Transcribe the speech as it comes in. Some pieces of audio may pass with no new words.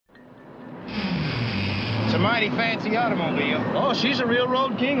mighty fancy automobile. Oh, she's a real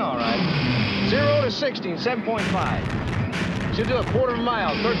road king, all right. 0 to 60 in 7.5. She'll do a quarter of a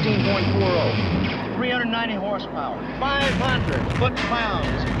mile, 13.40. 390 horsepower, 500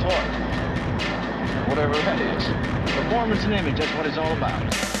 foot-pounds of torque. Whatever that is. Performance and image, that's what it's all about.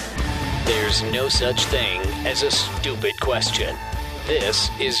 There's no such thing as a stupid question. This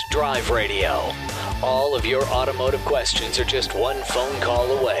is Drive Radio. All of your automotive questions are just one phone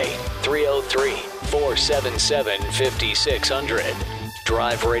call away. 303-477-5600.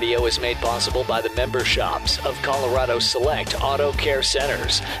 Drive Radio is made possible by the member shops of Colorado Select Auto Care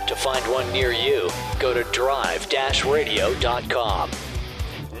Centers. To find one near you, go to drive-radio.com.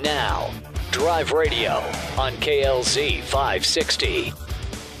 Now, Drive Radio on KLZ 560.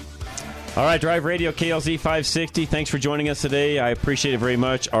 All right, Drive Radio, KLZ 560. Thanks for joining us today. I appreciate it very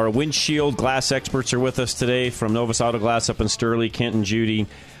much. Our windshield glass experts are with us today from Novus Auto Glass up in Sterling. Kent and Judy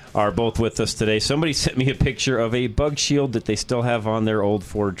are both with us today. Somebody sent me a picture of a bug shield that they still have on their old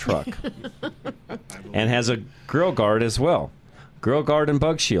Ford truck. And has a grill guard as well. Grill guard and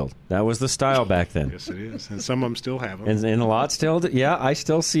bug shield. That was the style back then. Yes, it is. And some of them still have them. And a lot still, yeah, I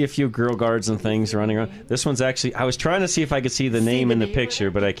still see a few grill guards and things running around. This one's actually, I was trying to see if I could see the name in the picture,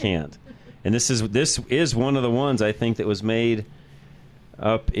 but I can't. And this is one of the ones I think that was made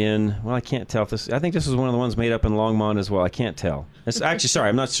up in, well, I can't tell if this, I think this was one of the ones made up in Longmont as well. I can't tell. It's actually, sorry,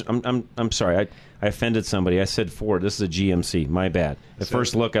 I'm sorry. I offended somebody. I said Ford. This is a GMC. My bad. At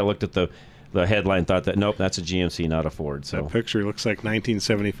first look, I looked at the headline and thought that, nope, that's a GMC, not a Ford. So that picture looks like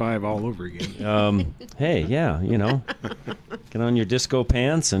 1975 all over again. Hey, yeah, you know, get on your disco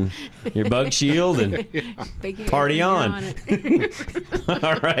pants and your bug shield and party on. All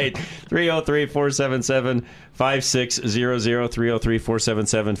right, 303-477-5600,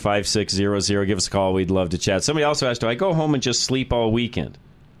 303-477-5600. Give us a call. We'd love to chat. Somebody also asked, do I go home and just sleep all weekend?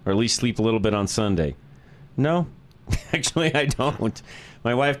 Or at least sleep a little bit on Sunday? No, actually I don't.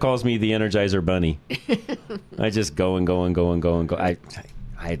 My wife calls me the Energizer Bunny. I just go and go and go and go and go. I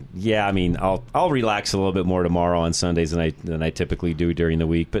mean, I'll relax a little bit more tomorrow on Sundays than I typically do during the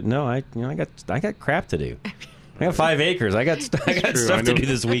week. But no, I got crap to do. I got 5 acres. I got stuff to do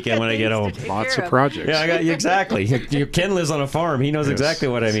this weekend when I get home. Lots of projects. Yeah, exactly. Ken lives on a farm. He knows exactly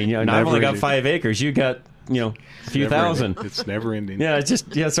what I mean. You know, I've only got 5 acres. You got a few thousand. It's never ending. Yeah,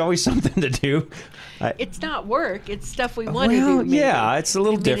 it's always something to do. It's not work. It's stuff we want to do. Maybe. Yeah, it's a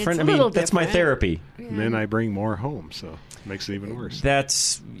little different. That's my therapy. Yeah. And then I bring more home, so it makes it even worse.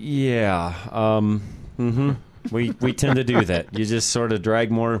 That's, yeah. We tend to do that. You just sort of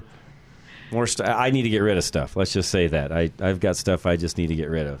drag more stuff. I need to get rid of stuff. Let's just say that. I've got stuff I just need to get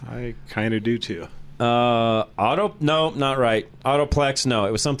rid of. I kind of do, too. No, not right. Autoplex, no,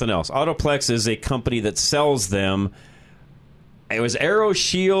 it was something else. Autoplex is a company that sells them. It was Aero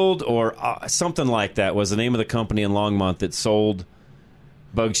Shield or something like that was the name of the company in Longmont that sold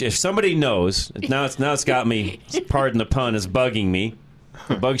bug. If somebody knows, now it's got me. Pardon the pun, is bugging me.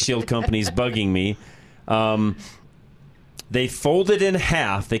 The Bug Shield company's bugging me. They folded in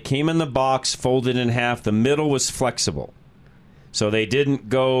half. They came in the box, folded in half. The middle was flexible. So they didn't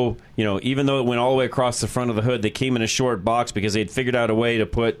go, even though it went all the way across the front of the hood, they came in a short box because they'd figured out a way to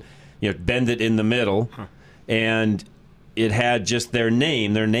bend it in the middle. Huh. And it had just their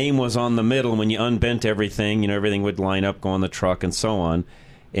name. Their name was on the middle. And when you unbent everything, everything would line up, go on the truck, and so on.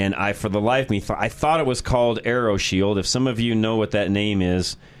 And for the life of me, I thought it was called Aero Shield. If some of you know what that name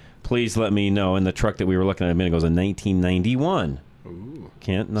is, please let me know. And the truck that we were looking at a minute ago was a 1991. Ooh.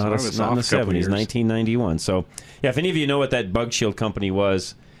 Not in the 70s, 1991. So, yeah, if any of you know what that Bug Shield company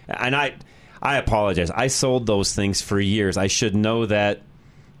was, and I apologize. I sold those things for years. I should know that,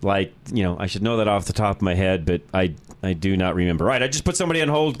 I should know that off the top of my head, but I do not remember. Right, I just put somebody on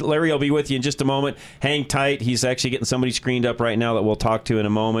hold. Larry will be with you in just a moment. Hang tight. He's actually getting somebody screened up right now that we'll talk to in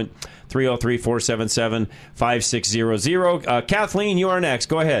a moment. 303-477-5600. Kathleen, you are next.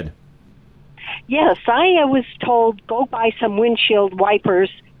 Go ahead. Yes, I was told go buy some windshield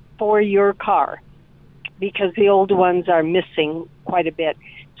wipers for your car because the old ones are missing quite a bit.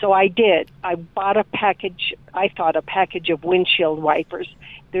 So I did. I bought a package of windshield wipers.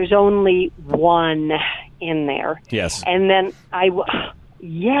 There's only one in there. Yes. And then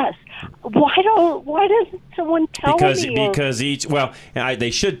yes. Why doesn't someone tell me? Because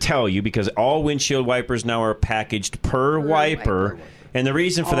they should tell you because all windshield wipers now are packaged per wiper. And the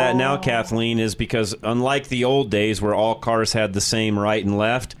reason for that now, Kathleen, is because unlike the old days where all cars had the same right and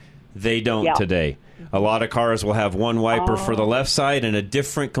left, they don't today. A lot of cars will have one wiper for the left side and a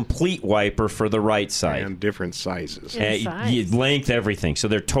different complete wiper for the right side. And different sizes. Length, everything. So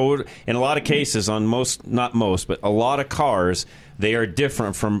they're total. In a lot of cases, on not most, but a lot of cars, they are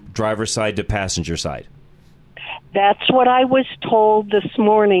different from driver's side to passenger side. That's what I was told this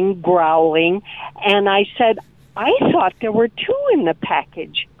morning, growling. And I said, I thought there were 2 in the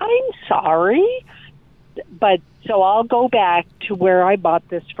package. I'm sorry. But so I'll go back to where I bought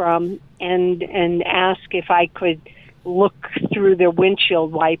this from and ask if I could look through the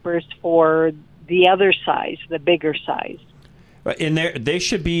windshield wipers for the other size, the bigger size. In there, they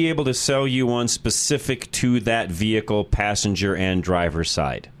should be able to sell you one specific to that vehicle, passenger and driver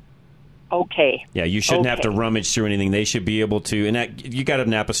side. Okay. Yeah, you shouldn't have to rummage through anything. They should be able to. And you got a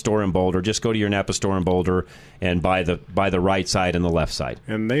Napa store in Boulder. Just go to your Napa store in Boulder and buy the right side and the left side.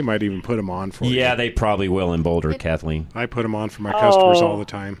 And they might even put them on for you. Yeah, they probably will in Boulder, Kathleen. I put them on for my customers all the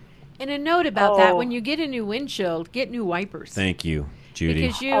time. And a note about that: when you get a new windshield, get new wipers. Thank you, Judy.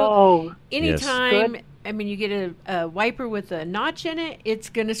 Because anytime, Yes. I mean, you get a wiper with a notch in it, it's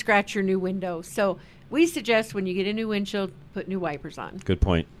going to scratch your new window. So we suggest when you get a new windshield, put new wipers on. Good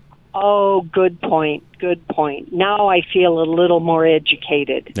point. Oh, good point. Good point. Now I feel a little more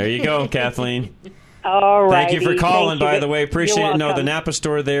educated. There you go, Kathleen. All right. Thank you for calling, by the way. Appreciate You're it. No, the welcome. Napa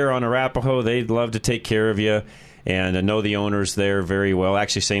store there on Arapahoe, they'd love to take care of you. And I know the owners there very well.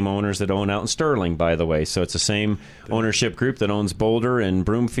 Actually, same owners that own out in Sterling, by the way. So it's the same ownership group that owns Boulder and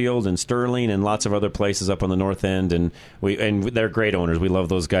Broomfield and Sterling and lots of other places up on the north end. And they're great owners. We love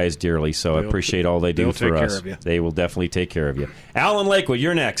those guys dearly. So I appreciate all they do for us. They will definitely take care of you. Alan Lakewood,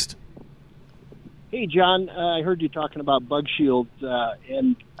 you're next. Hey, John, I heard you talking about bug shields,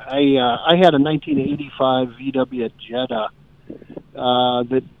 and I had a 1985 VW Jetta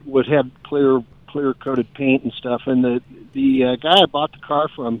that would have clear coated paint and stuff, and the guy I bought the car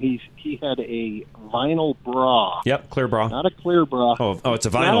from, he had a vinyl bra. Yep, clear bra. Not a clear bra. Oh, it's a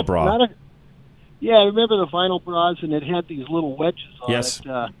vinyl bra. Yeah, I remember the vinyl bras, and it had these little wedges on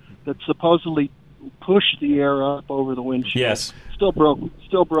it that supposedly pushed the air up over the windshield. Yes. Still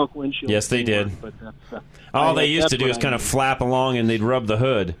broke windshield. Yes, they did. But that's, all they used to do is kind of flap along, and they'd rub the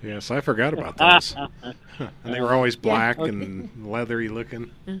hood. Yes, I forgot about those. And they were always black and leathery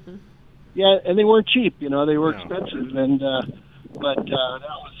looking. Mm-hmm. Yeah, and they weren't cheap. They were expensive, and but that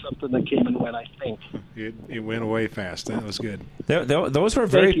was something that came and went, I think. It went away fast. That was good. Those were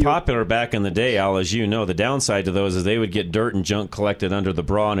very popular back in the day, Al, as you know. The downside to those is they would get dirt and junk collected under the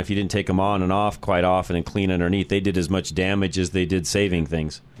bra, and if you didn't take them on and off quite often and clean underneath, they did as much damage as they did saving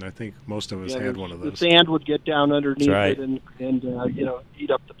things. I think most of us had one of those. The sand would get down underneath right. it and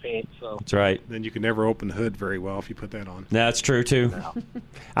eat up the paint. So that's right. Then you could never open the hood very well if you put that on. That's true too.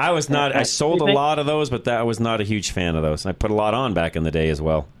 I sold a lot of those, but I was not a huge fan of those. I put a lot on back in the day as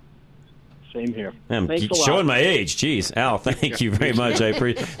well. Same here. I'm Thanks a showing lot. my age. Jeez, Al, thank you very much. I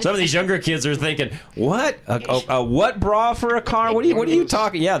appreciate. Some of these younger kids are thinking, "What? A what bra for a car? What are you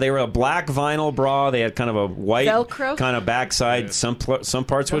talking?" Yeah, they were a black vinyl bra. They had kind of a white Velcro? kind of backside. Yeah. Some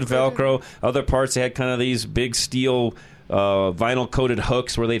parts with Velcro. Other parts they had kind of these big steel vinyl coated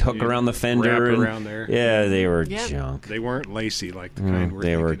hooks where they'd hook around the fender. Wrap around there. Yeah, they were junk. They weren't lacy like the kind we're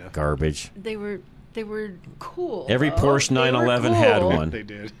They were thinking of. garbage. They were cool. Every Porsche 911 had one. They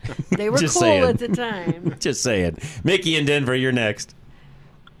did. They were Just cool saying. at the time. Just saying. Mickey in Denver, you're next.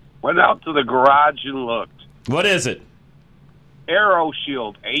 Went out to the garage and looked. What is it? Aero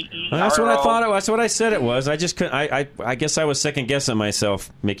Shield. AERO. That's what I thought. That's what I said it was. I just couldn't. I guess I was second guessing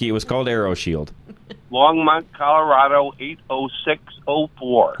myself, Mickey. It was called Aero Shield. Longmont, Colorado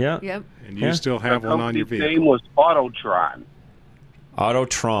 80604. Yeah. Yep. And you still have one on your The vehicle. name was Autotron.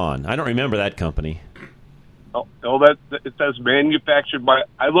 Autotron. I don't remember that company. Oh, that it says manufactured by.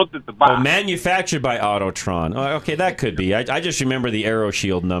 I looked at the box. Oh, manufactured by Autotron. Oh, okay, that could be. I just remember the Aero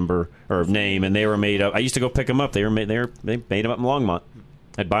Shield number or name, and they were made up. I used to go pick them up. They made them up in Longmont.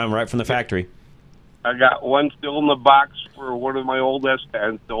 I'd buy them right from the factory. I got one still in the box for one of my old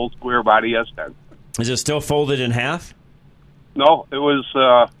S10s, the old square body S10. Is it still folded in half? No, it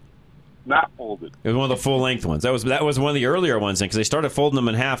was not folded. It was one of the full length ones. That was one of the earlier ones, because they started folding them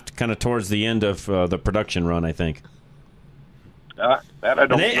in half kind of towards the end of the production run, I think. That I don't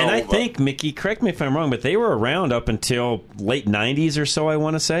know. And I think, Mickey, correct me if I'm wrong, but they were around up until late 90s or so, I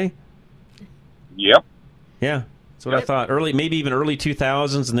want to say. Yep. Yeah, that's what I thought. Maybe even early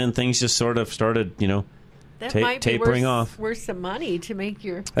 2000s, and then things just sort of started, That might be tapering off. worth some money to make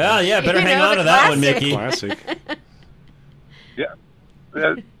your. Oh, yeah, better hang on to that one, Mickey. Classic. Yeah.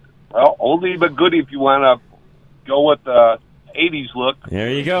 Well, oldie but goodie if you want to go with the 80s look. There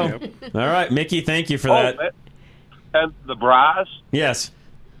you go. Yep. All right, Mickey, thank you for that. And the bras, Yes,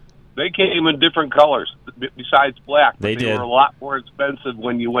 they came in different colors besides black. But They did. were a lot more expensive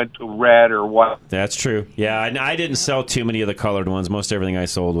when you went to red or what. that's true. Yeah, I didn't sell too many of the colored ones. Most everything I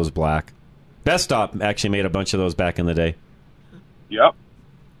sold was black. Best Stop actually made a bunch of those back in the day. Yep.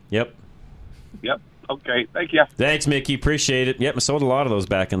 Yep. Okay, thank you. Thanks, Mickey. Appreciate it. Yep, I sold a lot of those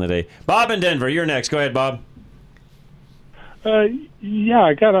back in the day. Bob in Denver, you're next. Go ahead, Bob. Yeah,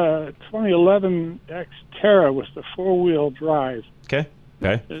 I got a 2011 Xterra with the 4-wheel drive. Okay.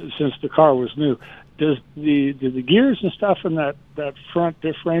 Since the car was new. Do the gears and stuff in that front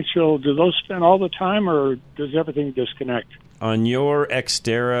differential, do those spin all the time, or does everything disconnect? On your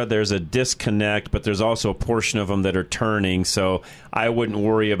Xterra, there's a disconnect, but there's also a portion of them that are turning, so I wouldn't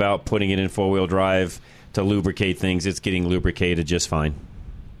worry about putting it in 4-wheel drive to lubricate things. It's getting lubricated just fine.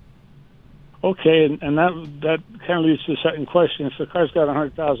 Okay, and that kind of leads to the second question. If the car's got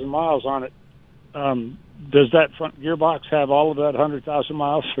 100,000 miles on it, does that front gearbox have all of that 100,000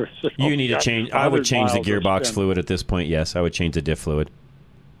 miles? Or you need to change. I would change the gearbox fluid at this point, yes. I would change the diff fluid.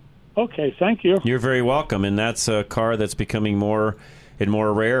 Okay, thank you. You're very welcome, and that's a car that's becoming more and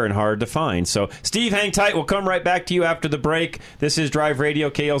more rare and hard to find. So, Steve, hang tight. We'll come right back to you after the break. This is Drive Radio,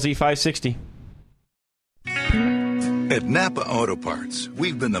 KLZ 560. At Napa Auto Parts,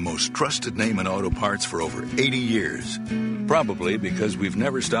 we've been the most trusted name in auto parts for over 80 years. Probably because we've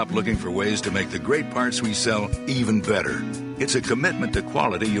never stopped looking for ways to make the great parts we sell even better. It's a commitment to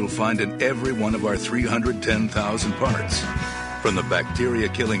quality you'll find in every one of our 310,000 parts. From the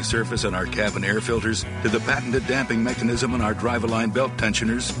bacteria-killing surface on our cabin air filters, to the patented damping mechanism on our drive-align belt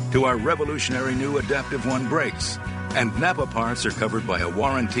tensioners, to our revolutionary new Adaptive One brakes. And Napa parts are covered by a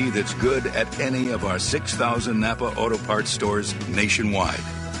warranty that's good at any of our 6,000 Napa Auto Parts stores nationwide.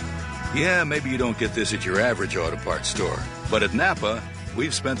 Yeah, maybe you don't get this at your average auto parts store, but at Napa,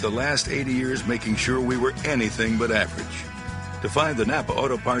 we've spent the last 80 years making sure we were anything but average. To find the Napa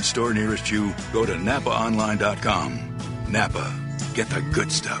Auto Parts store nearest you, go to NapaOnline.com. Napa, get the good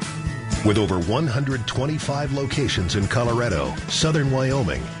stuff. With over 125 locations in Colorado, southern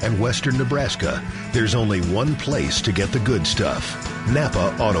Wyoming, and western Nebraska, there's only one place to get the good stuff.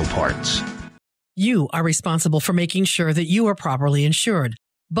 Napa Auto Parts. You are responsible for making sure that you are properly insured,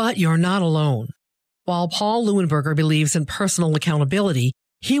 but you're not alone. While Paul Leuenberger believes in personal accountability,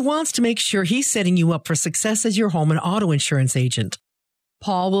 he wants to make sure he's setting you up for success as your home and auto insurance agent.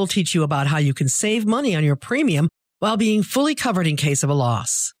 Paul will teach you about how you can save money on your premium while being fully covered in case of a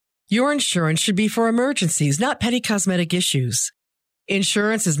loss. Your insurance should be for emergencies, not petty cosmetic issues.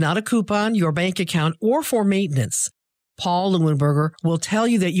 Insurance is not a coupon, your bank account, or for maintenance. Paul Leuenberger will tell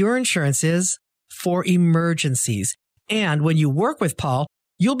you that your insurance is for emergencies. And when you work with Paul,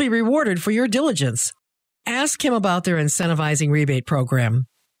 you'll be rewarded for your diligence. Ask him about their incentivizing rebate program.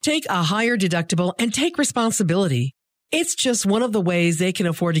 Take a higher deductible and take responsibility. It's just one of the ways they can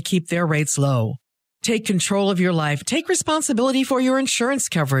afford to keep their rates low. Take control of your life. Take responsibility for your insurance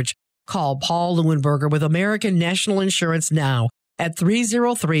coverage. Call Paul Leuenberger with American National Insurance now at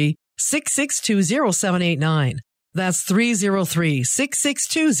 303-662-0789. That's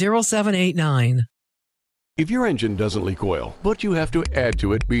 303-662-0789. If your engine doesn't leak oil, but you have to add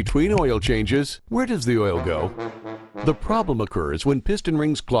to it between oil changes, where does the oil go? The problem occurs when piston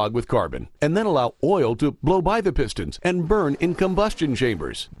rings clog with carbon and then allow oil to blow by the pistons and burn in combustion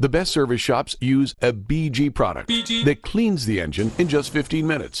chambers. The best service shops use a BG product that cleans the engine in just 15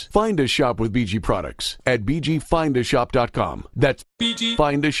 minutes. Find a shop with BG products at bgfindashop.com. That's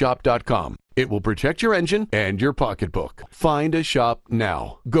bgfindashop.com. It will protect your engine and your pocketbook. Find a shop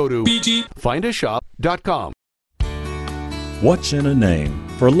now. Go to bgfindashop.com. What's in a name?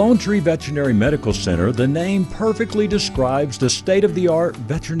 For Lone Tree Veterinary Medical Center, the name perfectly describes the state-of-the-art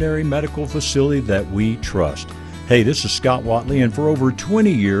veterinary medical facility that we trust. Hey, this is Scott Watley, and for over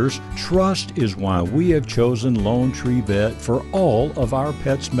 20 years, trust is why we have chosen Lone Tree Vet for all of our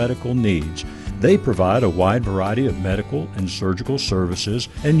pets' medical needs. They provide a wide variety of medical and surgical services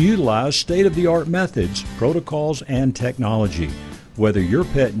and utilize state-of-the-art methods, protocols, and technology. Whether your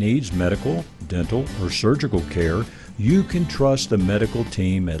pet needs medical, dental, or surgical care, you can trust the medical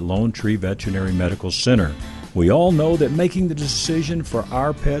team at Lone Tree Veterinary Medical Center. We all know that making the decision for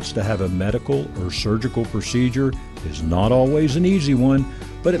our pets to have a medical or surgical procedure is not always an easy one,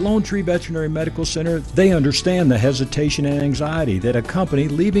 but at Lone Tree Veterinary Medical Center, they understand the hesitation and anxiety that accompany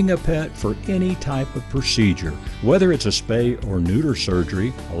leaving a pet for any type of procedure. Whether it's a spay or neuter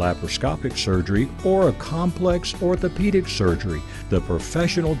surgery, a laparoscopic surgery, or a complex orthopedic surgery, the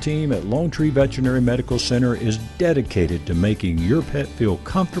professional team at Lone Tree Veterinary Medical Center is dedicated to making your pet feel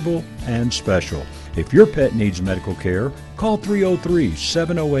comfortable and special. If your pet needs medical care, call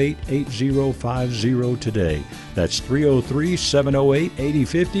 303-708-8050 today. That's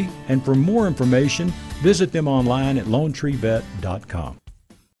 303-708-8050. And for more information, visit them online at LoneTreeVet.com.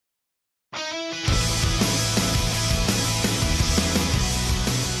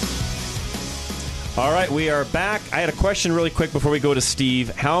 All right, we are back. I had a question really quick before we go to Steve.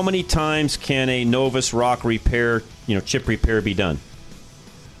 How many times can a Novus Rock repair, chip repair be done?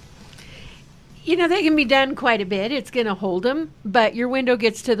 They can be done quite a bit. It's going to hold them, but your window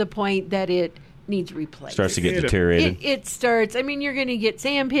gets to the point that it needs replaced. Starts to get deteriorated. It starts. I mean, you're going to get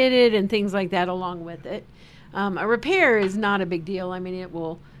sand pitted and things like that along with it. A repair is not a big deal. I mean, it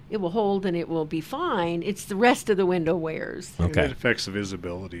will hold and it will be fine. It's the rest of the window wears. Okay. It affects the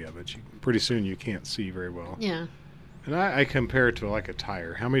visibility of it. Pretty soon you can't see very well. Yeah. And I compare it to like a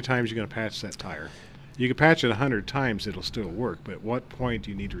tire. How many times are you going to patch that tire? You can patch it 100 times, it'll still work, but at what point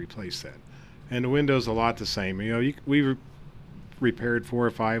do you need to replace that? And the window's a lot the same. We repaired 4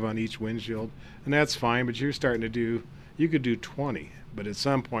 or 5 on each windshield, and that's fine, but you could do 20, but at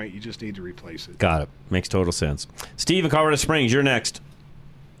some point you just need to replace it. Got it. Makes total sense. Steve in Colorado Springs, you're next.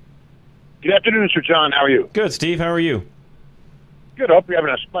 Good afternoon, Sir John. How are you? Good, Steve. How are you? Good. Hope you're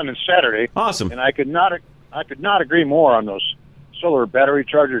having a splendid Saturday. Awesome. And I could not agree more on those solar battery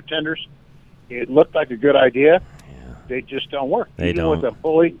charger tenders. It looked like a good idea. Yeah. They just don't work. They don't.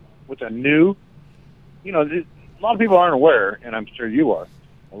 With a new, a lot of people aren't aware, and I'm sure you are.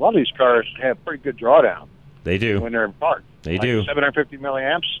 A lot of these cars have pretty good drawdown. They do. When they're parked. They do. 750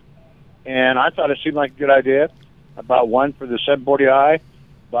 milliamps. And I thought it seemed like a good idea. I bought one for the 740i.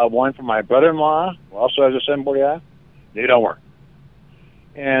 Bought one for my brother-in-law, who also has a 740i. They don't work.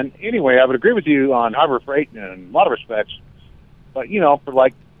 And anyway, I would agree with you on Harbor Freight in a lot of respects. But, for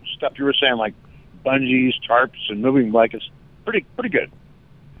like stuff you were saying, like bungees, tarps, and moving blankets, pretty good.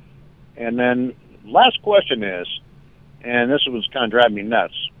 And then last question is, and this was kind of driving me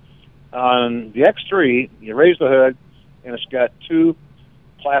nuts. On the X3, you raise the hood, and it's got 2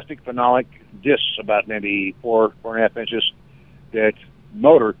 plastic phenolic discs, about maybe 4.5 inches, that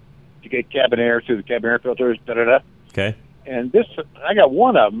motor to get cabin air through the cabin air filters, Okay. And I got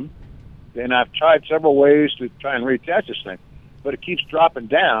one of them, and I've tried several ways to try and reattach this thing, but it keeps dropping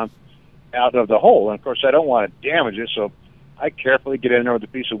down out of the hole. And, of course, I don't want to damage it, so I carefully get in there with a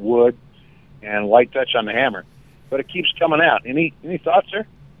piece of wood and light touch on the hammer. But it keeps coming out. Any thoughts there?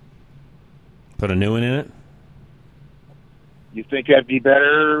 Put a new one in it? You think that'd be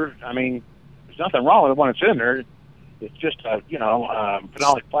better? I mean, there's nothing wrong with it when it's in there. It's just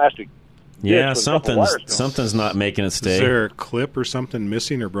phenolic plastic. Yeah, something's not making it stay. Is there a clip or something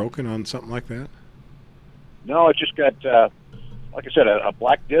missing or broken on something like that? No, it's just got, like I said, a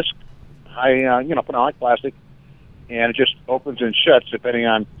black disc, high, phenolic plastic, and it just opens and shuts depending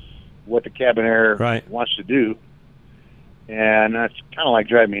on what the cabin air wants to do. And that's kind of like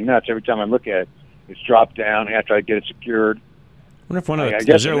driving me nuts every time I look at it. It's dropped down after I get it secured. I wonder if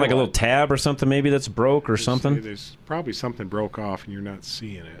is there like a little tab or something maybe that's broke or something? There's probably something broke off and you're not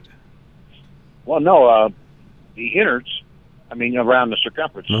seeing it. Well, no, the innards, around the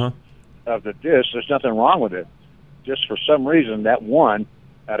circumference of the disc, there's nothing wrong with it. Just for some reason, that 1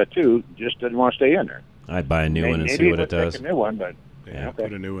 out of 2 just doesn't want to stay in there. I'd buy a new one and see what it does. Take a new one, but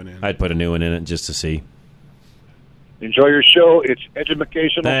put a new one in. I'd put a new one in it just to see. Enjoy your show. It's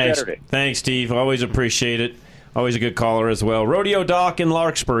educational Saturday. Thanks, Steve. Always appreciate it. Always a good caller as well. Rodeo Doc in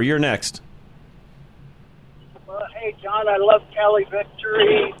Larkspur, you're next. Hey, John, I love Cali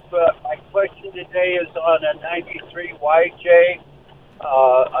Victory, but my question today is on a 93 YJ.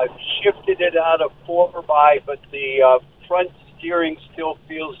 I've shifted it out of 4x, but the front steering still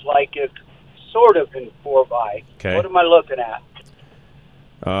feels like it's sort of in 4x. Okay. What am I looking at?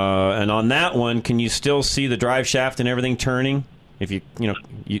 And on that one, can you still see the drive shaft and everything turning? If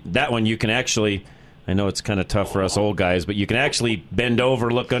that one, you can actually. I know it's kind of tough for us old guys, but you can actually bend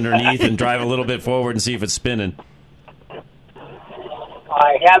over, look underneath, and drive a little bit forward and see if it's spinning.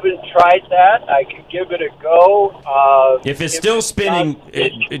 I haven't tried that. I could give it a go. If it's still spinning,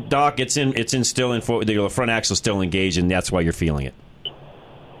 Doc, it's still in forward. The front axle's still engaged, and that's why you're feeling it.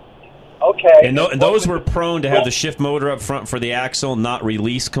 Okay. And those were prone to have the shift motor up front for the axle not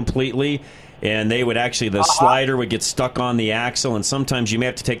release completely. And they would actually, the slider would get stuck on the axle, and sometimes you may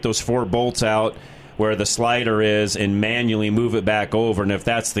have to take those 4 bolts out where the slider is and manually move it back over. And if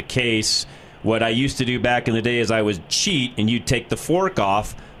that's the case, what I used to do back in the day is I would cheat, and you'd take the fork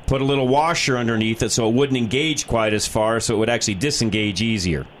off, put a little washer underneath it so it wouldn't engage quite as far, so it would actually disengage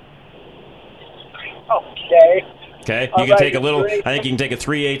easier. Okay, you can take a little. I think you can take a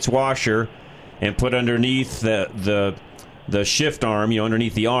 3/8 washer and put underneath the shift arm,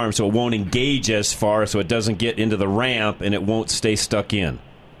 underneath the arm, so it won't engage as far, so it doesn't get into the ramp and it won't stay stuck in.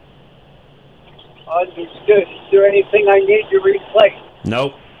 Understood. Is there anything I need to replace?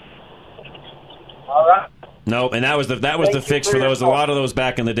 Nope. All right. Nope, and that was the fix for those. A lot of those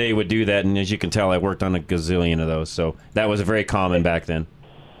back in the day would do that, and as you can tell, I worked on a gazillion of those, so that was very common back then.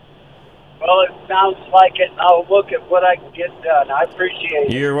 Well, it sounds like it. I'll look at what I can get done. I appreciate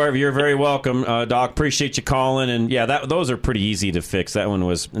it. You're very welcome, Doc. Appreciate you calling. And yeah, those are pretty easy to fix. That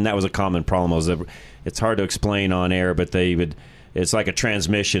was a common problem. It's hard to explain on air, but it's like a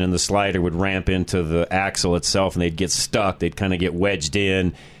transmission, and the slider would ramp into the axle itself, and they'd get stuck. They'd kind of get wedged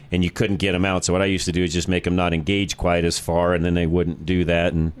in, and you couldn't get them out. So what I used to do is just make them not engage quite as far, and then they wouldn't do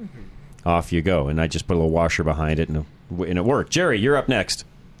that, and off you go. And I just put a little washer behind it, and it worked. Jerry, you're up next.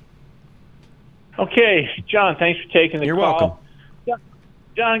 Okay, John, thanks for taking the call. You're welcome.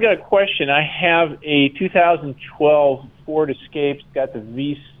 John, I got a question. I have a 2012 Ford Escape. It's got the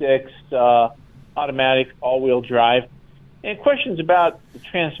V6 automatic all-wheel drive. And questions about the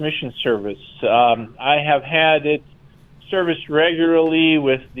transmission service. I have had it serviced regularly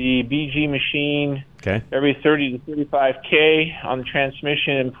with the BG machine every 30 to 35K on the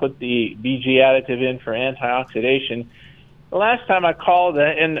transmission and put the BG additive in for anti-oxidation. The last time I called,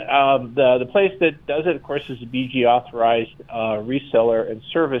 and the place that does it, of course, is a BG authorized reseller and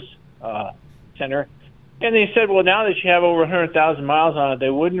service center. And they said, well, now that you have over 100,000 miles on it, they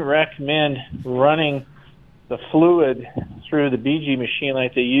wouldn't recommend running the fluid through the BG machine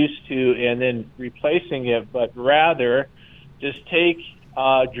like they used to and then replacing it, but rather just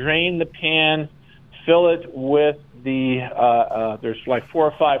drain the pan, fill it with there's like 4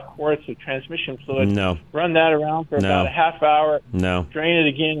 or 5 quarts of transmission fluid. No. Run that around for about a half hour. No. Drain it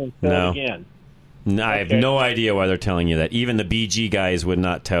again and fill it again. No, I have no idea why they're telling you that. Even the BG guys would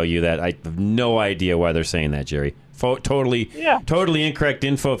not tell you that. I have no idea why they're saying that, Jerry. Totally incorrect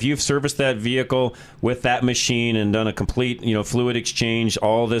info. If you've serviced that vehicle with that machine and done a complete, fluid exchange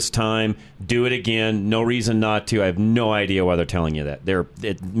all this time, do it again. No reason not to. I have no idea why they're telling you that. They're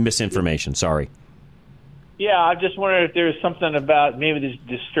misinformation. Sorry. Yeah, I just wondered if there was something about maybe this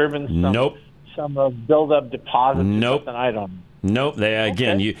disturbance. Some build-up deposits or something. I don't know. Nope.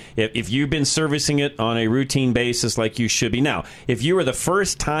 If you've been servicing it on a routine basis like you should be. Now, if you were the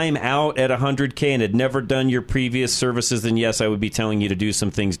first time out at 100K and had never done your previous services, then yes, I would be telling you to do some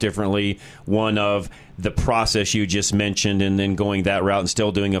things differently. One of the process you just mentioned, and then going that route and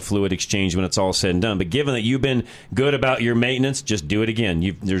still doing a fluid exchange when it's all said and done. But given that you've been good about your maintenance, just do it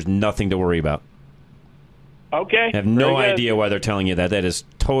again. There's nothing to worry about. Okay. I have no idea why they're telling you that. That is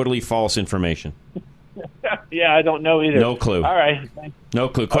totally false information. Yeah, I don't know either. No clue. All right. No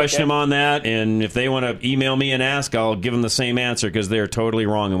clue. Question them on that, and if they want to email me and ask, I'll give them the same answer because they're totally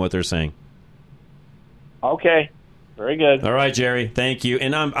wrong in what they're saying. Okay. Very good. All right, Jerry. Thank you.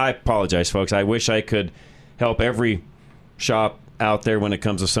 And I apologize, folks. I wish I could help every shop out there when it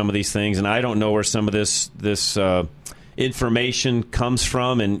comes to some of these things, and I don't know where some of this information comes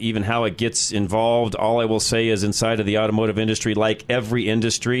from and even how it gets involved. All I will say is inside of the automotive industry, like every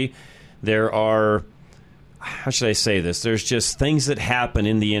industry, there are, how should I say this? There's just things that happen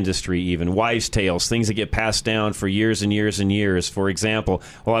in the industry, even wives' tales, things that get passed down for years and years and years. For example,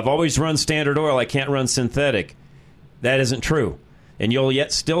 well, I've always run standard oil. I can't run synthetic. That isn't true. And you'll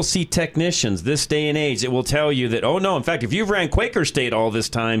yet still see technicians this day and age that will tell you that, oh, no, in fact, if you've ran Quaker State all this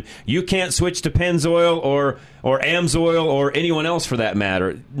time, you can't switch to Pennzoil or Amsoil or anyone else for that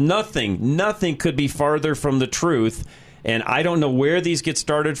matter. Nothing could be farther from the truth. And I don't know where these get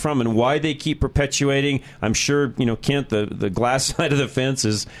started from and why they keep perpetuating. I'm sure, Kent, the glass side of the fence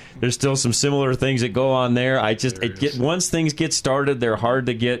is there's still some similar things that go on there. Once things get started, they're hard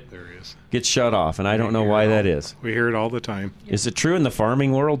to get shut off, and I don't know why that is. We hear it all the time. Is it true in the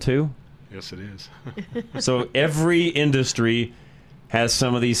farming world too? Yes, it is. So every industry has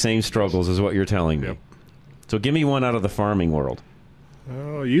some of these same struggles, is what you're telling me. Yep. So give me one out of the farming world.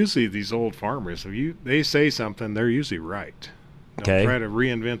 Oh, usually these old farmers, they say something, they're usually right. Don't try to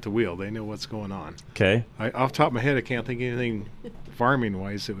reinvent the wheel. They know what's going on. Okay. Off the top of my head, I can't think of anything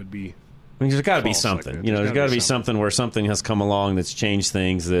farming-wise that would be. I mean, there's got to be something. Like there's got to be something where something has come along that's changed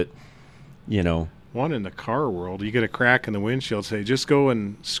things that, One in the car world, you get a crack in the windshield, say, just go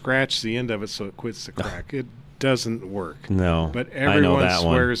and scratch the end of it so it quits the crack. It doesn't work. No. But everyone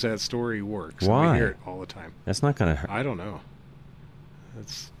swears one. That story works. Why? We hear it all the time. That's not going to hurt. I don't know.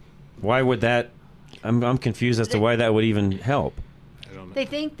 Why would that? I'm confused as to why that would even help. I don't know. They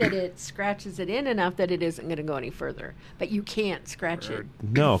think that it scratches it in enough that it isn't going to go any further, but you can't scratch it.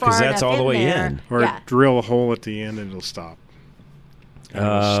 No, because that's all the way in. Or drill a hole at the end and it'll stop.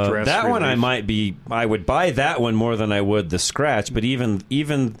 That one I would buy that one more than I would the scratch. But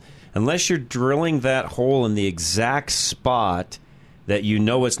even unless you're drilling that hole in the exact spot that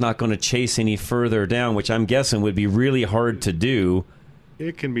it's not going to chase any further down, which I'm guessing would be really hard to do.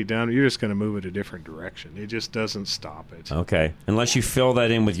 It can be done. You're just going to move it a different direction. It just doesn't stop it. Okay. Unless you fill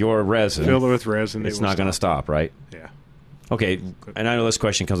that in with your resin. Fill it with resin. It's not going to stop, right? Yeah. Okay, and I know this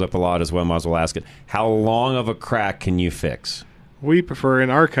question comes up a lot as well. Might as well ask it. How long of a crack can you fix? We prefer,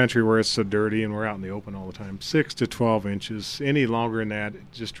 in our country where it's so dirty and we're out in the open all the time, 6 to 12 inches. Any longer than that,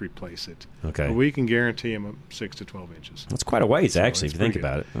 just replace it. Okay. But we can guarantee them 6 to 12 inches. That's quite a ways, actually, if you think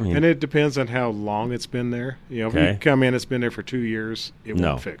about it. I mean, and it depends on how long it's been there. You know, if you come in, it's been there for 2 years, it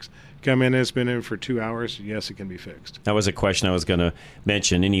won't fix. Come in, it's been in for 2 hours, yes, it can be fixed. That was a question I was going to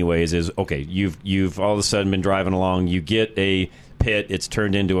mention anyways, is, okay, you've all of a sudden been driving along, you get a pit, it's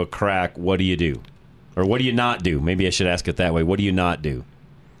turned into a crack, what do you do? Or what do you not do? Maybe I should ask it that way. What do you not do?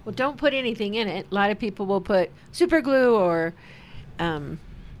 Well, don't put anything in it. A lot of people will put super glue or... don't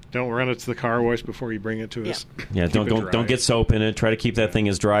run it to the car wash before you bring it to us. Yeah, don't get soap in it. Try to keep that thing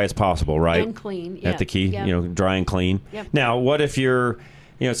as dry as possible, right? And clean. That's the key. Yep. You know, dry and clean. Yep. Now, what if you're,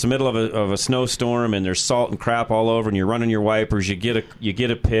 it's the middle of a snowstorm and there's salt and crap all over, and you're running your wipers. You get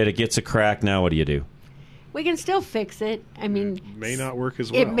a pit. It gets a crack. Now, what do you do? We can still fix it. I mean, it may not work as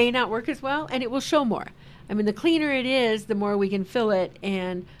well. It may not work as well, and it will show more. I mean, the cleaner it is, the more we can fill it,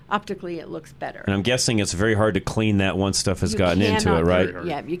 and optically it looks better. And I'm guessing it's very hard to clean that once stuff has gotten into it, right?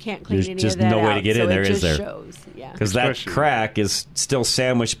 Yeah, you can't clean There's any just of that no way out, to get so in there, it is there? just shows. Yeah. Because that crack is still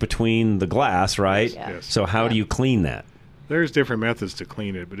sandwiched between the glass, right? Yes. So how do you clean that? There's different methods to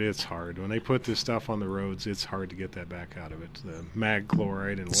clean it, but it's hard. When they put this stuff on the roads, it's hard to get that back out of it. The mag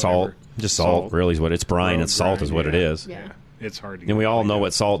chloride and salt, whatever. just salt, really is what it's brine and salt brine, is what it is. Yeah, it's hard to get. And we all know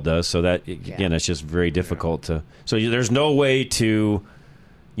what salt does, so that again, it's just very difficult to. So there's no way to,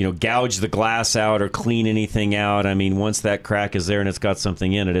 gouge the glass out or clean anything out. I mean, once that crack is there and it's got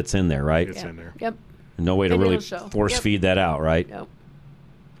something in it, it's in there, right? It's in there. Yep. No way to And really it'll show. force feed that out, right? Nope.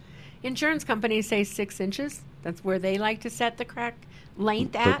 Insurance companies say 6 inches. That's where they like to set the crack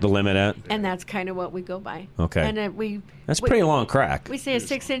length at. The limit at. And that's kind of what we go by. Okay. And that's a pretty long crack. We say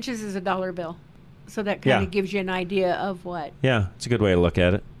 6 inches is $1 bill. So that kind of gives you an idea of what Yeah, it's a good way to look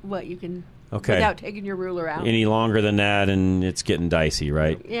at it. you can, Okay. without taking your ruler out. Any longer than that, and it's getting dicey,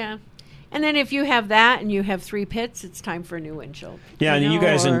 right? Yeah. And then if you have that and you have 3 pits, it's time for a new windshield. Yeah, and you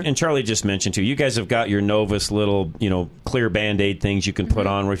guys, and Charlie just mentioned too, you guys have got your Novus little, clear Band-Aid things you can put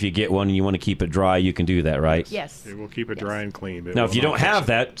on where if you get one and you want to keep it dry, you can do that, right? Yes. It will keep it dry and clean. But Now, if you don't have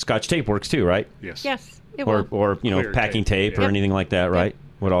that, Scotch tape works too, right? Yes. Yes, it Or will. Or, packing tape or Yep. anything like that, right?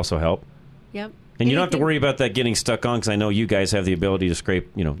 Would also help. Yep. And you don't have to worry about that getting stuck on because I know you guys have the ability to scrape.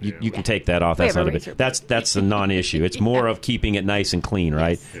 You can take that off. We That's have not a a big. razor. That's the non-issue. It's more of keeping it nice and clean,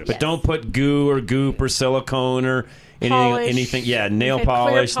 right? But don't put goo or goop or silicone or Polish. anything. Yeah, nail We've had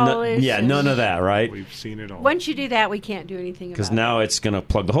clear polish. polish and- None of that, right? We've seen it all. Once you do that, we can't do anything about it. Because now it's going to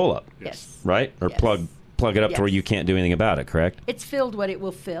plug the hole up. Yes. Right? Or plug it up to where you can't do anything about it. Correct? It's filled what it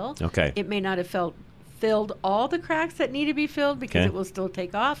will fill. Okay. It may not have filled all the cracks that need to be filled because Okay. it will still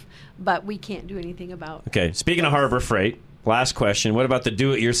take off, but we can't do anything about Okay. Speaking of Harbor Freight, last question. What about the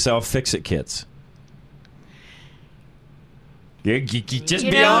do-it-yourself fix-it kits? Just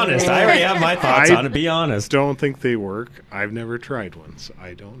be honest. I already have my thoughts on it. Be honest. Don't think they work. I've never tried one, so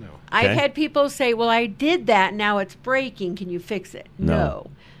I don't know. I've had people say, well, I did that, now it's breaking. Can you fix it? No.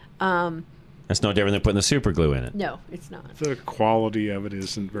 That's no different than putting the super glue in it. No, it's not. The quality of it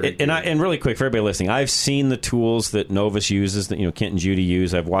isn't very good. And really quick for everybody listening, I've seen the tools that Novus uses, that Kent and Judy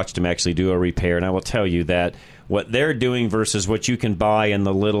use. I've watched them actually do a repair, and I will tell you that what they're doing versus what you can buy in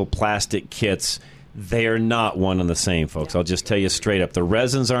the little plastic kits, they are not one and the same, folks. I'll just tell you straight up. The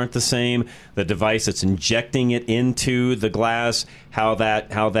resins aren't the same. The device that's injecting it into the glass, how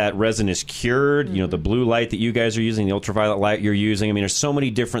that resin is cured, the blue light that you guys are using, the ultraviolet light you're using. I mean, there's so many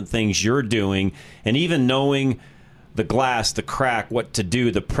different things you're doing, and even knowing the glass, the crack, what to do,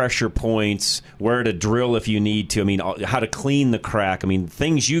 the pressure points, where to drill if you need to. I mean, how to clean the crack. I mean,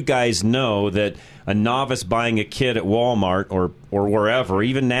 things you guys know that a novice buying a kit at Walmart or wherever,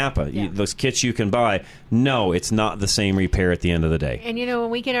 even Napa, those kits you can buy, no, it's not the same repair at the end of the day. And, when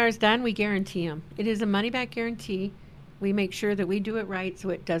we get ours done, we guarantee them. It is a money-back guarantee. We make sure that we do it right so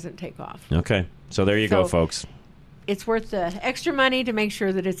it doesn't take off. Okay. So there you go, folks. It's worth the extra money to make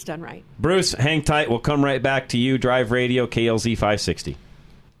sure that it's done right. Bruce, hang tight. We'll come right back to you. Drive Radio, KLZ 560.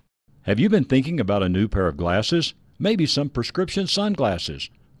 Have you been thinking about a new pair of glasses? Maybe some prescription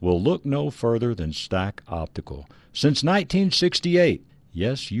sunglasses? Well, look no further than Stack Optical. Since 1968,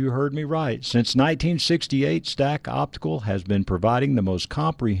 yes, you heard me right. Since 1968, Stack Optical has been providing the most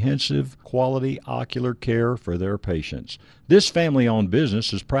comprehensive quality ocular care for their patients. This family-owned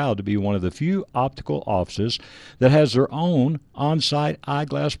business is proud to be one of the few optical offices that has their own on-site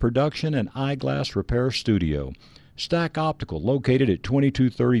eyeglass production and eyeglass repair studio. Stack Optical, located at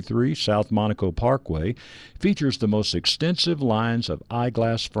 2233 South Monaco Parkway, features the most extensive lines of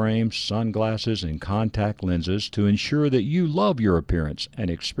eyeglass frames, sunglasses, and contact lenses to ensure that you love your appearance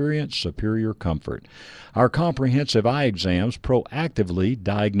and experience superior comfort. Our comprehensive eye exams proactively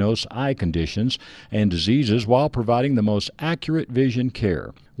diagnose eye conditions and diseases while providing the most accurate vision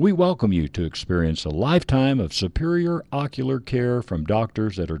care. We welcome you to experience a lifetime of superior ocular care from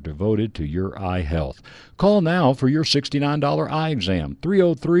doctors that are devoted to your eye health. Call now for your $69 eye exam,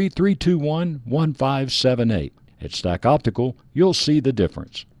 303-321-1578. At Stack Optical, you'll see the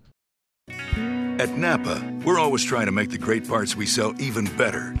difference. At Napa, we're always trying to make the great parts we sell even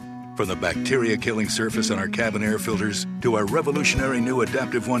better. From the bacteria-killing surface on our cabin air filters to our revolutionary new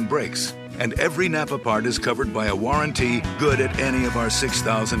Adaptive One brakes. And every Napa part is covered by a warranty good at any of our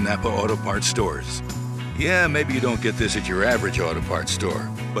 6,000 Napa Auto Parts stores. Yeah, maybe you don't get this at your average auto parts store,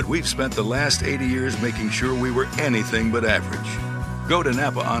 but we've spent the last 80 years making sure we were anything but average. Go to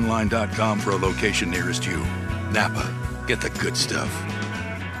NapaOnline.com for a location nearest you. Napa, get the good stuff.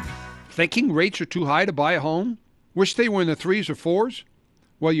 Thinking rates are too high to buy a home? Wish they were in the 3s or 4s?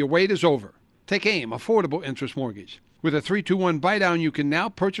 Well, your wait is over. Take AIM, Affordable Interest Mortgage. With a 3-2-1 buy-down, you can now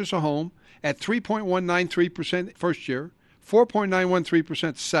purchase a home at 3.193% first year,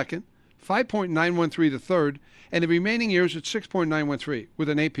 4.913% second, 5.913 the third, and the remaining years at 6.913 with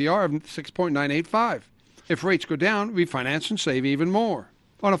an APR of 6.985. If rates go down, refinance and save even more.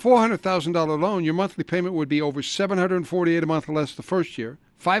 On a $400,000 loan, your monthly payment would be over $748 a month less the first year,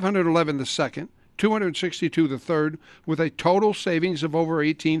 $511 the second, $262 the third, with a total savings of over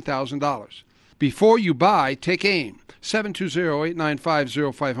 $18,000. Before you buy, take AIM,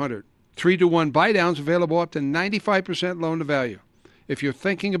 720-895-0500. 3-to-1 buy-downs available up to 95% loan to value. If you're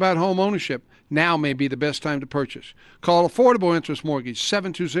thinking about home ownership, now may be the best time to purchase. Call Affordable Interest Mortgage,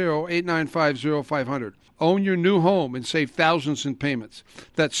 720-895-0500. Own your new home and save thousands in payments.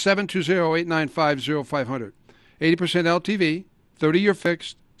 That's 720-895-0500. 80% LTV, 30-year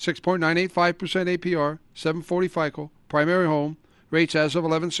fixed, 6.985% APR, 740 FICO, primary home, rates as of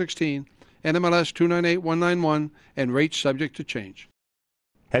 11/16, NMLS 298191, and rates subject to change.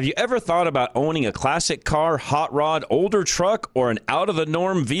 Have you ever thought about owning a classic car, hot rod, older truck, or an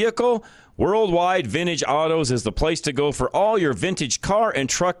out-of-the-norm vehicle? Worldwide Vintage Autos is the place to go for all your vintage car and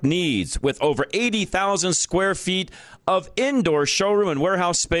truck needs. With over 80,000 square feet of indoor showroom and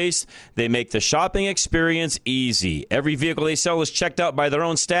warehouse space, they make the shopping experience easy. Every vehicle they sell is checked out by their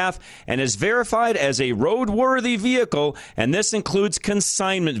own staff and is verified as a roadworthy vehicle, and this includes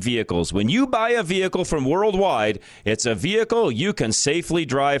consignment vehicles. When you buy a vehicle from Worldwide, it's a vehicle you can safely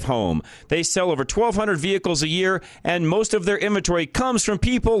drive home. They sell over 1,200 vehicles a year, and most of their inventory comes from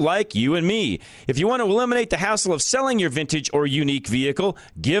people like you and me. If you want to eliminate the hassle of selling your vintage or unique vehicle,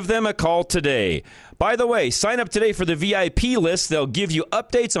 give them a call today. By the way, sign up today for the VIP list. They'll give you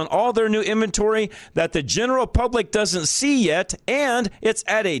updates on all their new inventory that the general public doesn't see yet, and it's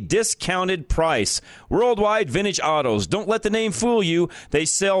at a discounted price. Worldwide Vintage Autos. Don't let the name fool you. They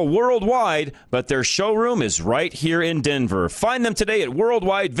sell worldwide, but their showroom is right here in Denver. Find them today at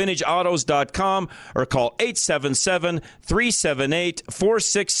worldwidevintageautos.com or call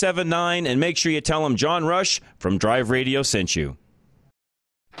 877-378-4679 and make sure you tell them John Rush from Drive Radio sent you.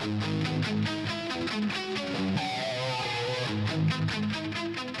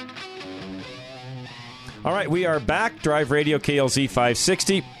 All right, we are back. Drive Radio, KLZ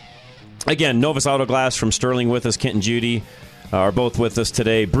 560. Again, Novus Auto Glass from Sterling with us. Kent and Judy are both with us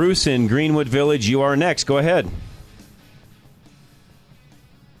today. Bruce in Greenwood Village, you are next. Go ahead.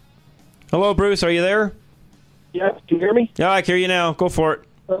 Hello, Bruce. Are you there? Yeah, can you hear me? Yeah, I can hear you now. Go for it.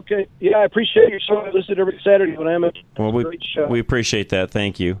 Okay. Yeah, I appreciate your show. I listen every Saturday when I'm at Well, great show. we appreciate that.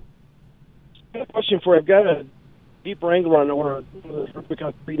 Thank you. I have a question for you. I've got a Jeep Wrangler on order, one of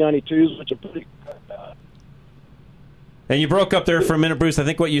the 392s, which are pretty. And you broke up there for a minute, Bruce. I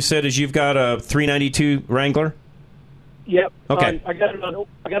think what you said is you've got a 392 Wrangler? Yep. Okay. I got it on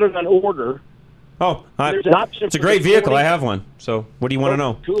order. Oh, There's an option it's a for great the vehicle. 40. I have one. So what do you want to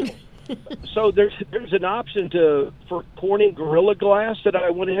know? Cool. So there's an option for Corning Gorilla Glass that I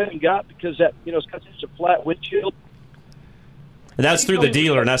went ahead and got because that it's got such a flat windshield. And that's through the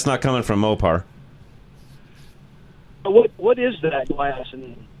dealer, and that's not coming from Mopar. What is that glass?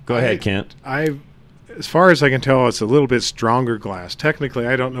 And Go ahead, Kent. As far as I can tell, it's a little bit stronger glass. Technically,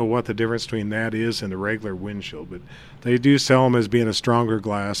 I don't know what the difference between that is and the regular windshield, but they do sell them as being a stronger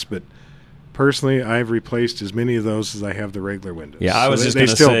glass. But personally, I've replaced as many of those as I have the regular windows. Yeah, I was just going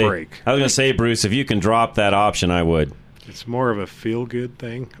to say. I was going to say, Bruce, if you can drop that option, I would. It's more of a feel-good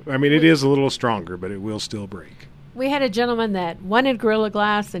thing. I mean, it is a little stronger, but it will still break. We had a gentleman that wanted Gorilla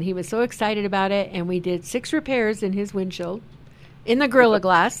Glass, and he was so excited about it, and we did 6 repairs in his windshield in the Gorilla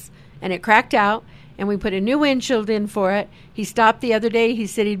Glass, and it cracked out, and we put a new windshield in for it. He stopped the other day. He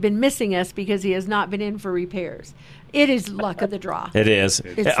said he'd been missing us because he has not been in for repairs. It is luck of the draw. It is.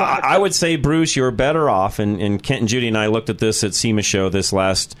 It's I would say, Bruce, you're better off, and Kent and Judy and I looked at this at SEMA Show this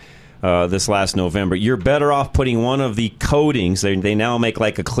last November. You're better off putting one of the coatings. They now make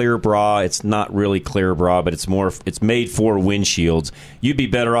like a clear bra. It's not really clear bra, but it's made for windshields. You'd be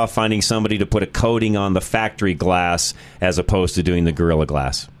better off finding somebody to put a coating on the factory glass as opposed to doing the Gorilla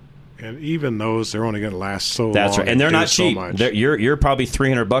Glass. And even those, they're only going to last so long. That's right, and they're not so cheap. much. You're probably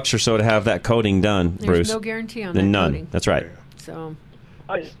 $300 or so to have that coating done, There's Bruce. no guarantee on Then that none. coating. That's right. So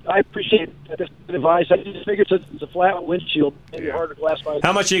I appreciate that advice. I just figured since it's a flat windshield, maybe harder glass.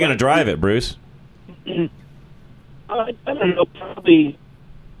 How much are you going to drive it, Bruce? I don't know, probably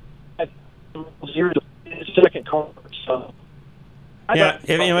a year to second car. So Yeah,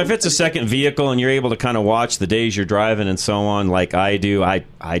 if it's a second vehicle and you're able to kind of watch the days you're driving and so on, like I do, I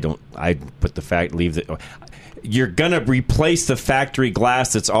put the you're going to replace the factory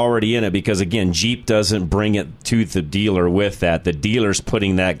glass that's already in it because, again, Jeep doesn't bring it to the dealer with that. The dealer's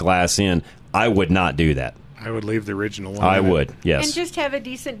putting that glass in. I would not do that. I would leave the original one. I would, yes. And just have a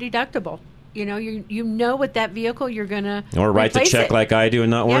decent deductible. You know, you know with that vehicle you're going to Or write the check like I do and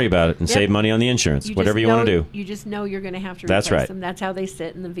not worry about it and save money on the insurance, whatever you want to do. You just know you're going to have to That's replace right. them. That's how they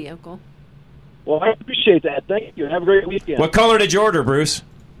sit in the vehicle. Well, I appreciate that. Thank you. Have a great weekend. What color did you order, Bruce?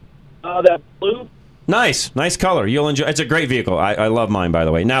 That blue. Nice color. You'll enjoy. It's a great vehicle. I love mine, by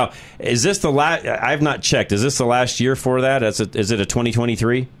the way. Now, is this the last? I've not checked. Is this the last year for that? Is it a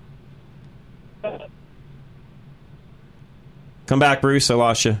 2023? Come back, Bruce. I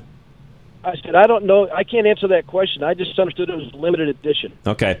lost you. I said, I don't know. I can't answer that question. I just understood it was limited edition.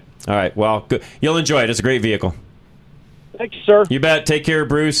 Okay. All right. Well, good. You'll enjoy it. It's a great vehicle. Thank you, sir. You bet. Take care,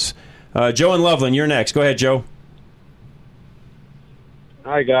 Bruce. Joe and Loveland, you're next. Go ahead, Joe.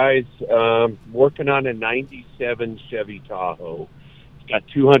 Hi, guys. Working on a 97 Chevy Tahoe. It's got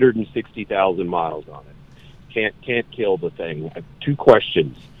 260,000 miles on it. Can't kill the thing. I have 2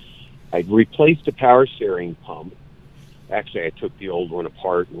 questions. I replaced a power steering pump. Actually, I took the old one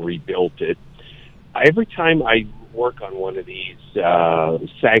apart and rebuilt it. Every time I work on one of these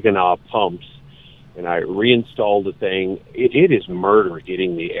Saginaw pumps and I reinstall the thing, it is murder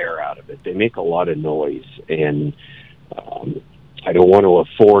getting the air out of it. They make a lot of noise, and I don't want to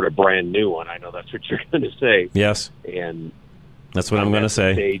afford a brand new one. I know that's what you're going to say. Yes. And that's what I'm going to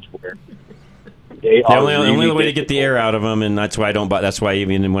say. Stage where the only way to get the air out of them, and that's why I don't buy. That's why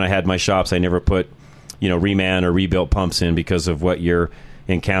even when I had my shops, I never put reman or rebuilt pumps in because of what you're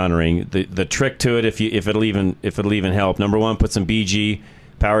encountering. The trick to it, if it'll even help. Number one, put some BG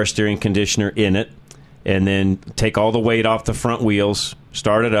power steering conditioner in it, and then take all the weight off the front wheels.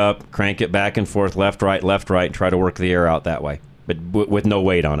 Start it up, crank it back and forth, left, right, and try to work the air out that way, but with no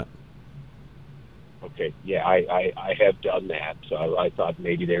weight on it. Okay, yeah, I have done that, so I thought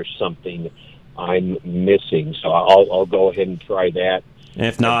maybe there's something I'm missing, so I'll go ahead and try that. And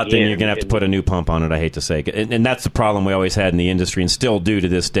if not, then you're going to have to put a new pump on it, I hate to say. And that's the problem we always had in the industry and still do to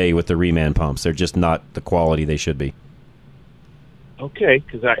this day with the reman pumps. They're just not the quality they should be. Okay,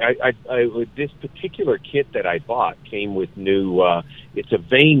 because I this particular kit that I bought came with new. It's a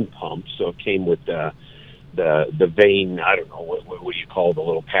vane pump, so it came with the vane. I don't know what do you call the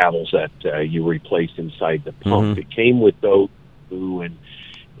little paddles that you replace inside the pump. Mm-hmm. It came with those too, and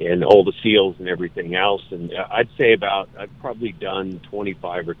all the seals and everything else. And I'd say I've probably done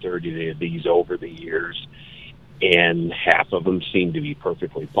 25 or 30 of these over the years, and half of them seem to be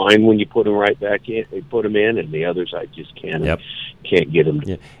perfectly fine when you put them right back in. They put them in, and the others I just can't get them.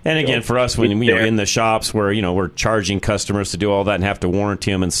 Yeah. And again, for us, when in the shops where we're charging customers to do all that and have to warranty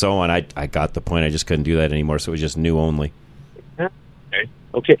them and so on, I got the point. I just couldn't do that anymore, so it was just new only.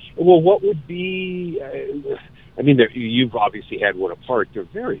 Okay. Well, what would be? I mean, you've obviously had one apart. They're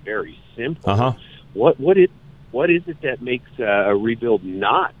very, very simple. Uh-huh. What is it that makes a rebuild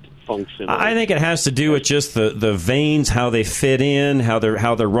not functional? I think it has to do with just the veins, how they fit in, how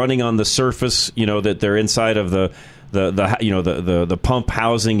they're running on the surface. That they're inside of the pump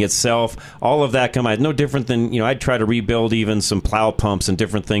housing itself. All of that combined, no different than I'd try to rebuild even some plow pumps and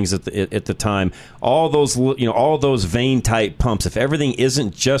different things at the time. All those vein type pumps. If everything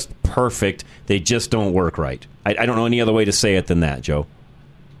isn't just perfect, they just don't work right. I don't know any other way to say it than that, Joe.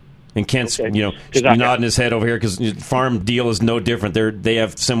 And Kent's, nodding his head over here because Farm Deal is no different. They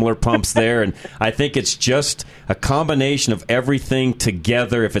have similar pumps there, and I think it's just a combination of everything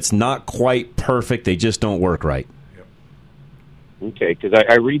together. If it's not quite perfect, they just don't work right. Okay, because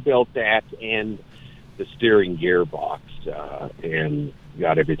I rebuilt that, and the steering gearbox and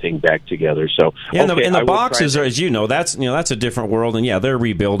got everything back together. So yeah, and the boxes are, as you know, that's a different world, and yeah, they're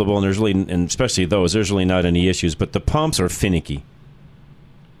rebuildable, and there's really, and especially those, there's really not any issues. But the pumps are finicky.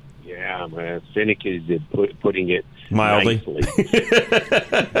 Yeah, man, finicky is putting it mildly.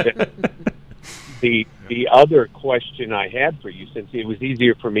 The other question I had for you, since it was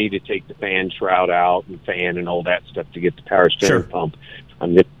easier for me to take the fan shroud out and fan and all that stuff to get the power steering pump,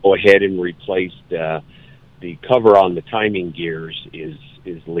 I'm going to go ahead and replace the cover on the timing gears is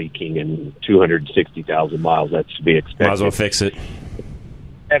leaking, and 260,000 miles, that's to be expected. Might as well fix it.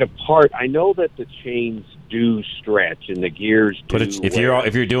 At a part, I know that the chains do stretch and the gears do.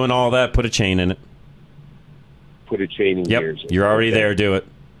 If you're doing all that, put a chain in it. Put a chain in gears. You're already there. Do it.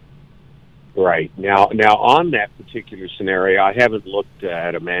 Right. Now on that particular scenario, I haven't looked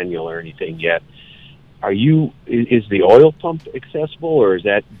at a manual or anything yet. Is the oil pump accessible, or is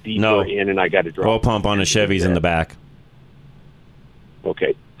that deeper in and I got to drop? Oil pump on the Chevys in the back.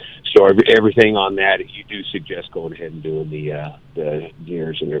 Okay. So everything on that, you do suggest going ahead and doing the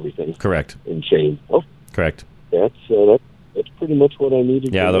gears and everything. Correct. And chain. Oh, correct. That's pretty much what I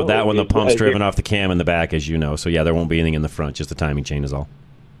needed. Yeah, to know. That one, the pump's driven off the cam in the back, as you know. So yeah, there won't be anything in the front. Just the timing chain is all.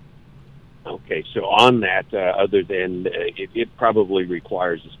 Okay, so on that, other than it probably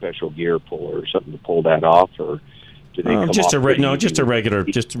requires a special gear puller or something to pull that off, or do they come off? Just a regular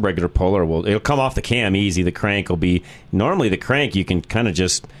puller. It'll come off the cam easy. The crank will be normally the crank you can kind of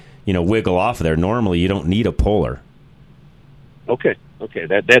just wiggle off of there. Normally you don't need a puller. Okay,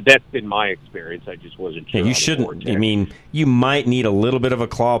 that's been my experience. I just wasn't sure. Yeah, you shouldn't. I mean, you might need a little bit of a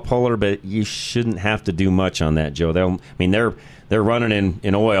claw puller, but you shouldn't have to do much on that, Joe. They're running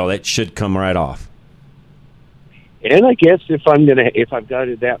in oil. That should come right off. And I guess if I've got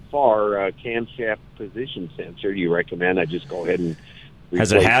it that far, camshaft position sensor, do you recommend I just go ahead and replace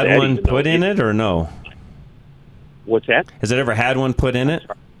Has it had that, one put in it or no? What's that? Has it ever had one put in it?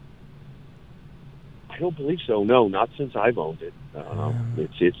 I don't believe so. No, not since I've owned it.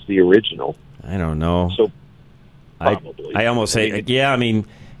 It's the original. I don't know. So probably. I almost say, yeah. I mean,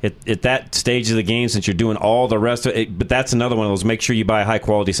 at that stage of the game, since you're doing all the rest of it, but that's another one of those. Make sure you buy a high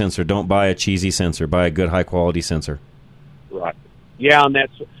quality sensor. Don't buy a cheesy sensor. Buy a good high quality sensor. Right. Yeah, and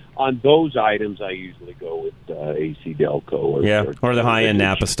that's on those items. I usually go with AC Delco or the high end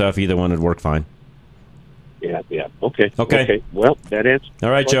Napa stuff. Either one would work fine. Yeah. Okay. Well, that answers. All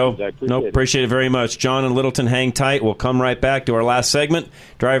right, Joe. Appreciate it very much. John and Littleton, hang tight. We'll come right back to our last segment.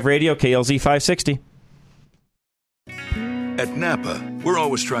 Drive Radio, KLZ 560. At Napa, we're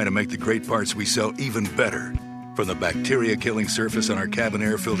always trying to make the great parts we sell even better. From the bacteria-killing surface on our cabin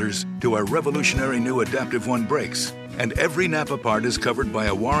air filters to our revolutionary new Adaptive One brakes. And every Napa part is covered by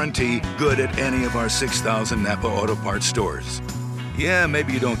a warranty good at any of our 6,000 Napa Auto Parts stores. Yeah,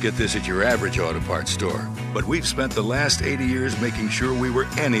 maybe you don't get this at your average auto parts store, but we've spent the last 80 years making sure we were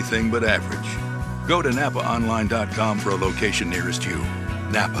anything but average. Go to NapaOnline.com for a location nearest you.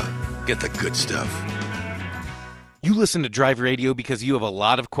 Napa, get the good stuff. You listen to Drive Radio because you have a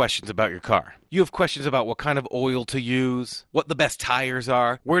lot of questions about your car. You have questions about what kind of oil to use, what the best tires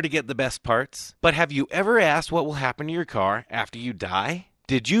are, where to get the best parts. But have you ever asked what will happen to your car after you die?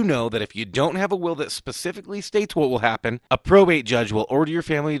 Did you know that if you don't have a will that specifically states what will happen, a probate judge will order your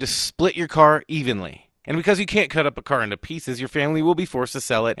family to split your car evenly? And because you can't cut up a car into pieces, your family will be forced to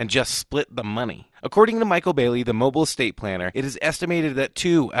sell it and just split the money. According to Michael Bailey, the mobile estate planner, it is estimated that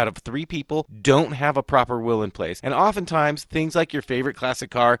 2 out of 3 people don't have a proper will in place. And oftentimes, things like your favorite classic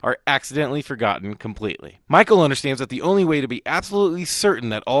car are accidentally forgotten completely. Michael understands that the only way to be absolutely certain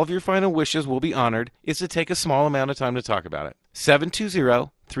that all of your final wishes will be honored is to take a small amount of time to talk about it.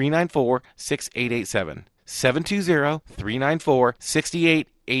 720-394-6887.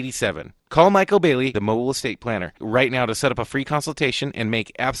 720-394-6887. Call Michael Bailey, the mobile estate planner, right now to set up a free consultation and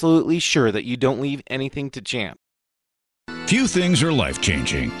make absolutely sure that you don't leave anything to chance. Few things are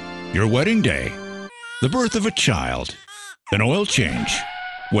life-changing. Your wedding day, the birth of a child, an oil change.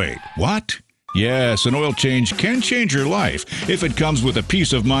 Wait, what? Yes, an oil change can change your life if it comes with a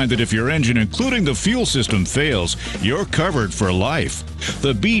peace of mind that if your engine, including the fuel system, fails, you're covered for life.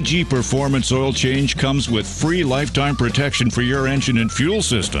 The BG Performance Oil Change comes with free lifetime protection for your engine and fuel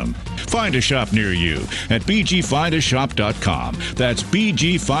system. Find a shop near you at bgfindashop.com. That's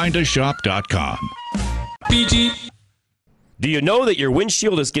bgfindashop.com. BG. Do you know that your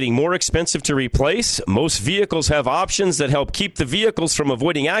windshield is getting more expensive to replace? Most vehicles have options that help keep the vehicles from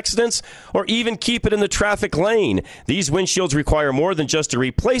avoiding accidents or even keep it in the traffic lane. These windshields require more than just a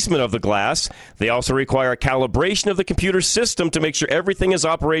replacement of the glass. They also require a calibration of the computer system to make sure everything is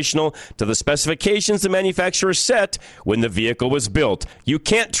operational to the specifications the manufacturer set when the vehicle was built. You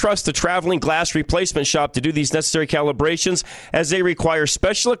can't trust the traveling glass replacement shop to do these necessary calibrations, as they require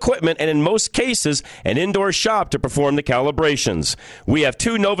special equipment and, in most cases, an indoor shop to perform the calibration. We have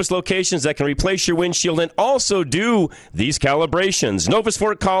 2 Novus locations that can replace your windshield and also do these calibrations. Novus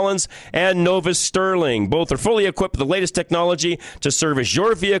Fort Collins and Novus Sterling. Both are fully equipped with the latest technology to service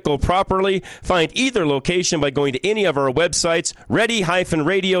your vehicle properly. Find either location by going to any of our websites,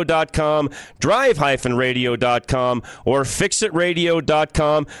 ready-radio.com, drive-radio.com, or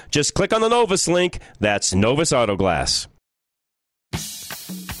fixitradio.com. Just click on the Novus link. That's Novus Auto Glass.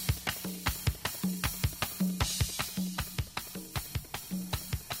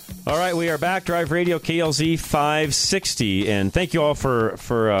 All right, we are back. Drive Radio KLZ 560, and thank you all for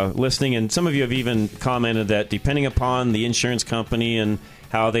listening. And some of you have even commented that depending upon the insurance company and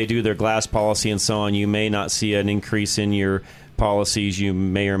how they do their glass policy and so on, you may not see an increase in your policies. You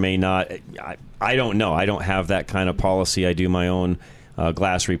may or may not. I don't know. I don't have that kind of policy. I do my own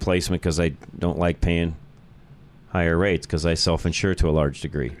glass replacement because I don't like paying higher rates because I self-insure to a large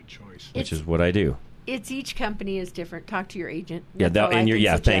degree. Good choice. Which is what I do. It's each company is different. Talk to your agent. Yeah,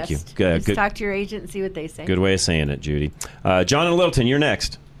 thank you. Good. Talk to your agent and see what they say. Good way of saying it, Judy. John in Littleton, you're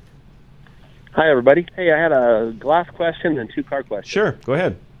next. Hi, everybody. Hey, I had a glass question and 2 car questions. Sure, go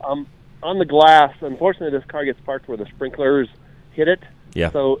ahead. On the glass, unfortunately, this car gets parked where the sprinklers hit it. Yeah.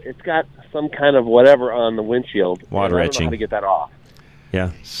 So it's got some kind of whatever on the windshield. Water I don't etching. know how to get that off.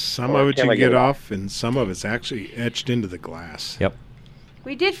 Yeah. Some of it you can get off, and some of it's actually etched into the glass. Yep.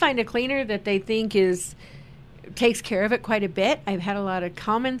 We did find a cleaner that they think takes care of it quite a bit. I've had a lot of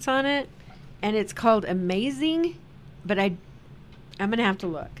comments on it, and it's called Amazing, but I'm going to have to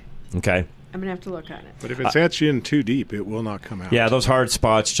look. Okay. I'm going to have to look on it. But if it's etched in too deep, it will not come out. Yeah, those hard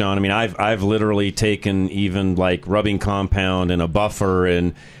spots, John. I mean, I've literally taken even like rubbing compound and a buffer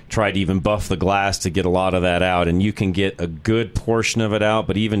and tried to even buff the glass to get a lot of that out, and you can get a good portion of it out,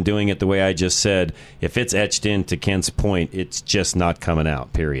 but even doing it the way I just said, if it's etched into Kent's point, it's just not coming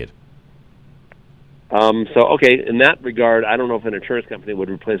out, period. Okay, in that regard, I don't know if an insurance company would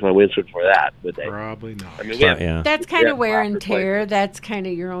replace my windshield for that, would they? Probably not. I mean, That's kind of wear and tear. That's kind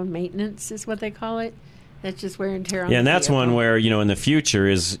of your own maintenance is what they call it. That's just wear and tear on Yeah, and the that's vehicle. one where, in the future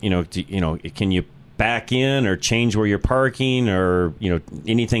is, can you back in or change where you're parking or,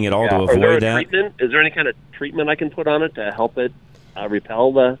 anything at all to avoid that? Treatment? Is there any kind of treatment I can put on it to help it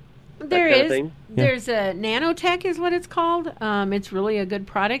repel the There that kind is. of thing? There's a Nanotech is what it's called. It's really a good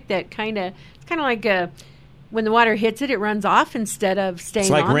product that it's kind of like when the water hits it, it runs off instead of staying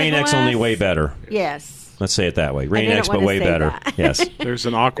It's like on Rain the X, glass. only way better. Yes. Let's say it that way. Rain didn't X, but want to way say better. that. Yes. There's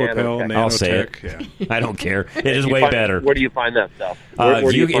an Aquapel Nanotech. I'll say it. Yeah. I don't care. It is You way find- better. Where do you find that stuff? Where do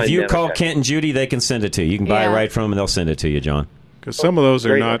If you find call Nanotech? Kent and Judy, they can send it to you. You can buy it Yeah. right from them, and they'll send it to you, John. Because some of those are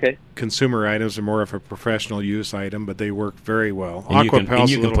Great, not okay. consumer items; they're more of a professional use item, but they work very well. And you can, Aquapel's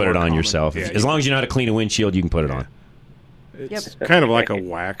you a can little put it more on common. yourself. Yeah, As long as you know how to clean a windshield, you can put it on. it's kind of like a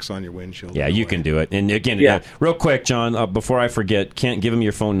wax on your windshield. Yeah, in a you way. can do it. And again, real quick, John, before I forget, Kent, give them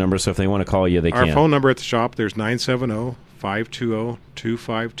your phone number, so if they want to call you, they Our can. phone number at the shop, there's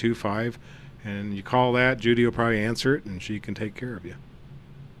 970-520-2525, and you call that, Judy will probably answer it, and she can take care of you.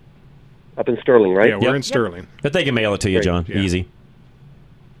 Up in Sterling, right? Yeah, we're in Sterling. But they can mail it to you, Great. John. Yeah. Easy.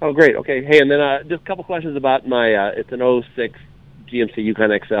 Oh, great. Okay. Hey, and then just a couple questions about my, it's an 06 GMC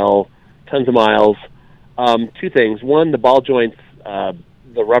Yukon XL, tons of miles. 2 things. One, the ball joints, the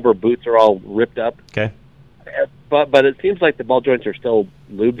rubber boots are all ripped up. Okay. But it seems like the ball joints are still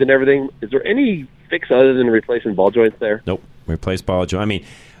lubed and everything. Is there any fix other than replacing ball joints there? Nope. Replace ball joint. I mean,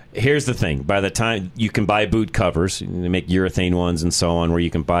 here's the thing. By the time you can buy boot covers, they make urethane ones and so on where you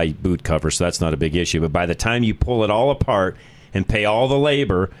can buy boot covers, so that's not a big issue. But by the time you pull it all apart and pay all the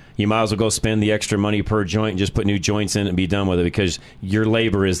labor, you might as well go spend the extra money per joint and just put new joints in it and be done with it because your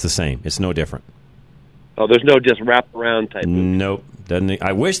labor is the same. It's no different. Oh, there's no just wrap around type. Nope. Doesn't.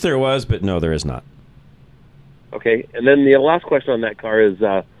 I wish there was, but no, there is not. Okay, and then the last question on that car is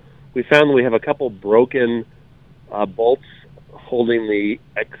we found that we have a couple broken bolts holding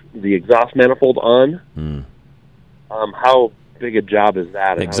the exhaust manifold on. How big a job is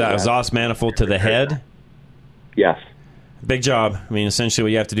that? And how is that- Exhaust manifold to the head? Yes. Big job. I mean, essentially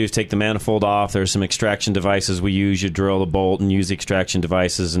what you have to do is take the manifold off. There's some extraction devices we use. You drill the bolt and use the extraction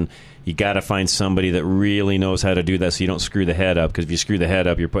devices, and you got to find somebody that really knows how to do that so you don't screw the head up, because if you screw the head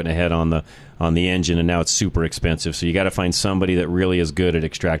up, you're putting a head on the engine, and now it's super expensive. So you got to find somebody that really is good at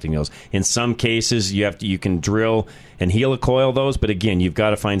extracting those. In some cases, you can drill and helicoil those, but again, you've got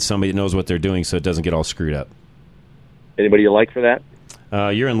to find somebody that knows what they're doing so it doesn't get all screwed up. Anybody you like for that?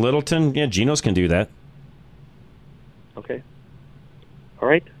 You're in Littleton? Yeah, Geno's can do that. Okay. All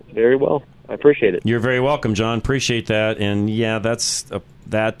right. Very well. I appreciate it. You're very welcome, John. Appreciate that. And yeah, that's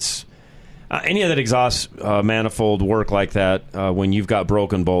any of that exhaust manifold work like that when you've got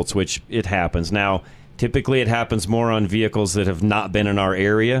broken bolts, which it happens. Now, typically it happens more on vehicles that have not been in our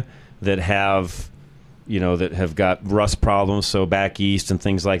area, that have got rust problems, so back east and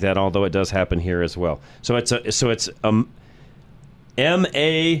things like that, although it does happen here as well. So it's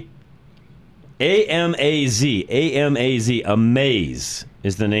AMAZ, Amaze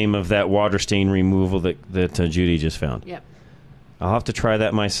is the name of that water stain removal that Judy just found. Yep. I'll have to try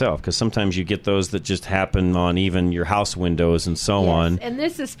that myself, because sometimes you get those that just happen on even your house windows and so on. And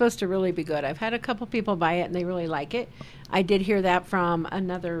this is supposed to really be good. I've had a couple people buy it, and they really like it. I did hear that from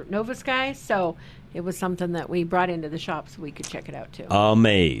another Novus guy, so it was something that we brought into the shop so we could check it out, too.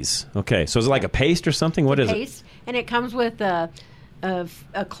 Amaze. Okay, so is it like a paste or something? What is it? Paste, and it comes with a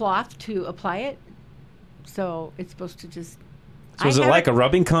cloth to apply it, so it's supposed to just... So is it like a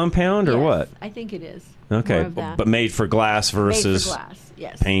rubbing compound or what? I think it is. Okay, but made for glass versus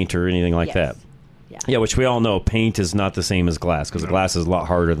paint or anything like that. Yeah, which we all know paint is not the same as glass, because the glass is a lot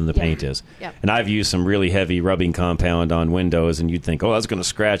harder than the paint is. Yep. And I've used some really heavy rubbing compound on windows, and you'd think, oh, that's going to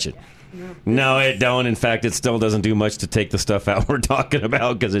scratch it. No, it don't. In fact, it still doesn't do much to take the stuff out we're talking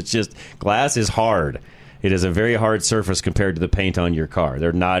about, because it's just, glass is hard. It is a very hard surface compared to the paint on your car.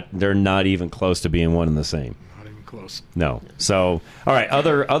 They're not even close to being one and the same. Not even close. No. So, all right,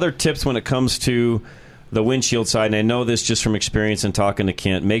 other tips when it comes to the windshield side, and I know this just from experience and talking to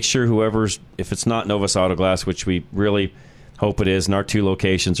Kent, make sure if it's not Novus Auto Glass, which we really hope it is, and our two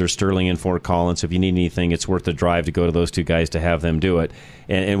locations are Sterling and Fort Collins. So if you need anything, it's worth the drive to go to those two guys to have them do it.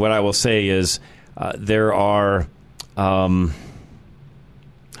 And what I will say is there are, how do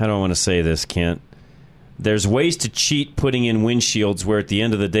I want to say this, Kent? There's ways to cheat putting in windshields where at the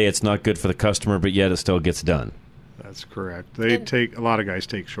end of the day it's not good for the customer, but yet it still gets done. That's correct. A lot of guys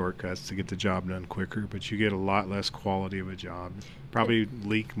take shortcuts to get the job done quicker, but you get a lot less quality of a job. Probably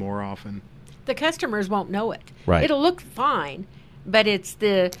leak more often. The customers won't know it. Right. It'll look fine, but it's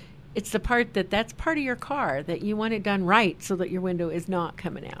the part that's part of your car that you want it done right so that your window is not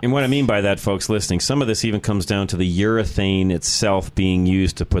coming out. And what I mean by that, folks listening, some of this even comes down to the urethane itself being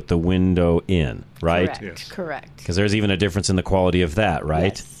used to put the window in, right? Correct. Yes. Correct. Because there's even a difference in the quality of that,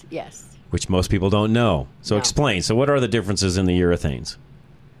 right? Yes. Which most people don't know. So explain. So what are the differences in the urethanes?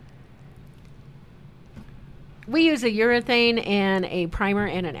 We use a urethane and a primer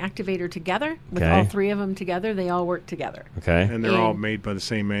and an activator together. With all three of them together, they all work together. Okay. And they're all made by the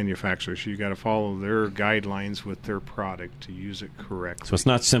same manufacturer, so you got to follow their guidelines with their product to use it correctly. So it's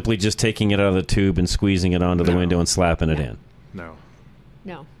not simply just taking it out of the tube and squeezing it onto the window and slapping it in. No.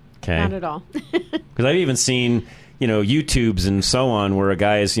 Okay. Not at all. Because I've even seen, YouTubes and so on where a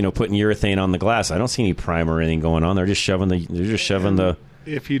guy is, putting urethane on the glass. I don't see any primer or anything going on. They're just shoving the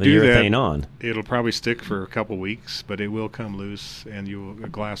if you the do urethane that, on. It'll probably stick for a couple weeks, but it will come loose, and the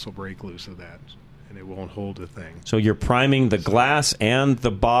glass will break loose of that, and it won't hold the thing. So you're priming the glass and the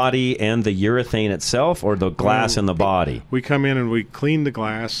body and the urethane itself, or the glass and the body? We come in and we clean the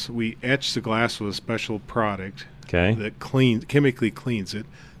glass. We etch the glass with a special product that chemically cleans it.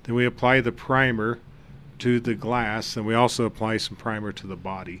 Then we apply the primer to the glass, and we also apply some primer to the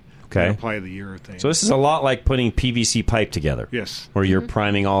body. Okay. And apply the urethane. So this is a lot like putting PVC pipe together. Yes. Where you're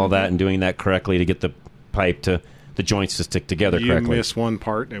priming all of that and doing that correctly to get the pipe to the joints to stick together correctly. You miss one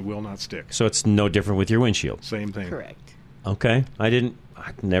part and it will not stick. So it's no different with your windshield. Same thing. Correct. Okay. It's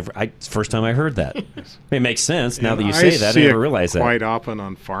the first time I heard that. It makes sense now that you say that. I never realized that. Quite often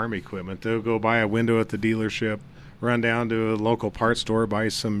on farm equipment. They'll go buy a window at the dealership, run down to a local parts store, buy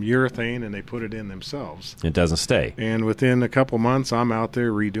some urethane, and they put it in themselves. It doesn't stay. And within a couple months, I'm out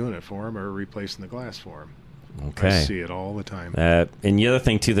there redoing it for them or replacing the glass for them. Okay. I see it all the time. And the other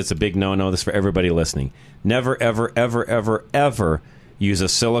thing, too, that's a big no-no, this is for everybody listening. Never, ever, ever, ever, ever use a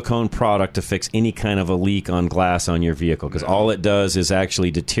silicone product to fix any kind of a leak on glass on your vehicle, because all it does is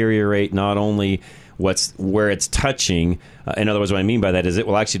actually deteriorate not only where it's touching. In other words, what I mean by that is it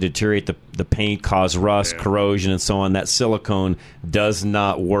will actually deteriorate the paint, cause rust, corrosion, and so on. That silicone does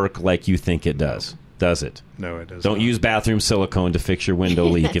not work like you think it does. does it? No, it doesn't. Don't use bathroom silicone to fix your window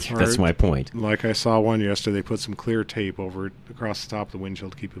leak. That's my point. Like I saw one yesterday, they put some clear tape over it across the top of the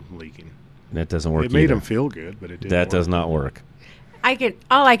windshield to keep it from leaking. That doesn't work. It made either. them feel good, but it didn't. That work. does not work.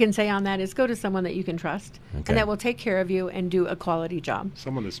 All I can say on that is go to someone that you can trust Okay. and that will take care of you and do a quality job.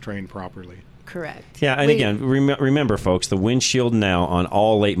 Someone that's trained properly. Correct. Yeah, and again, remember, folks, the windshield now on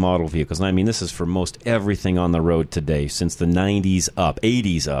all late model vehicles, and I mean this is for most everything on the road today, since the 90s up,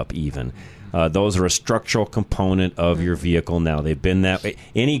 80s up even, those are a structural component of your vehicle now. They've been that way.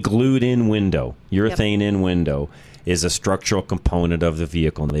 Any glued-in window, urethane-in window, is a structural component of the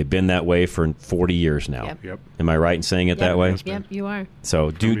vehicle. And they've been that way for 40 years now. Yep. Am I right in saying it that way? Yep, you are. So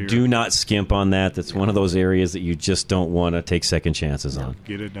do not skimp on that. That's one of those areas that you just don't want to take second chances on.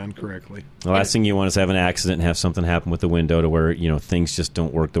 Get it done correctly. The last thing you want is have an accident and have something happen with the window to where things just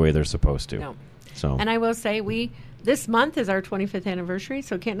don't work the way they're supposed to. No. So. And I will say this month is our 25th anniversary,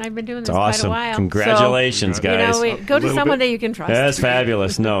 so Kent and I have been doing this It's awesome. quite a while. Congratulations, so, guys. Go to someone that you can trust. That's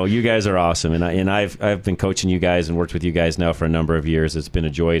fabulous. No, you guys are awesome, and I've been coaching you guys and worked with you guys now for a number of years. It's been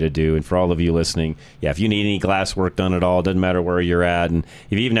a joy to do, and for all of you listening, if you need any glass work done at all, doesn't matter where you're at, and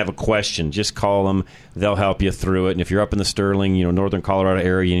if you even have a question, just call them. They'll help you through it. And if you're up in the Sterling, northern Colorado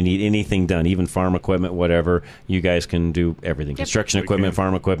area, you need anything done, even farm equipment, whatever, you guys can do everything. Yep. Construction equipment,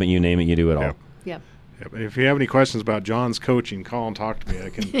 farm equipment, you name it, you do it all. Yep. If you have any questions about John's coaching, call and talk to me. I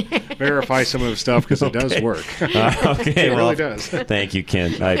can verify some of the stuff because it does work. Okay, it well, really does. Thank you,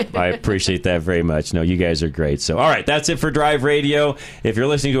 Ken. I appreciate that very much. No, you guys are great. So, all right, that's it for Drive Radio. If you're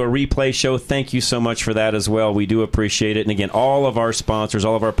listening to a replay show, thank you so much for that as well. We do appreciate it. And again, all of our sponsors,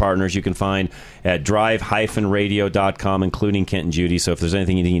 all of our partners, you can find at drive-radio.com, including Kent and Judy. So if there's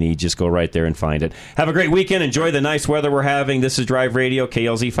anything you need, just go right there and find it. Have a great weekend. Enjoy the nice weather we're having. This is Drive Radio,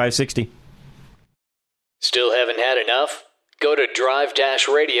 KLZ 560. Still haven't had enough? Go to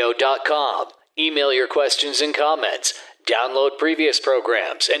drive-radio.com. Email your questions and comments. Download previous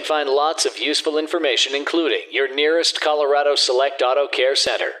programs and find lots of useful information, including your nearest Colorado Select Auto Care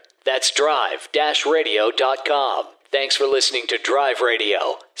Center. That's drive-radio.com. Thanks for listening to Drive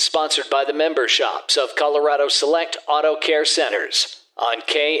Radio, sponsored by the member shops of Colorado Select Auto Care Centers on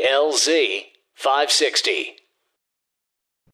KLZ 560.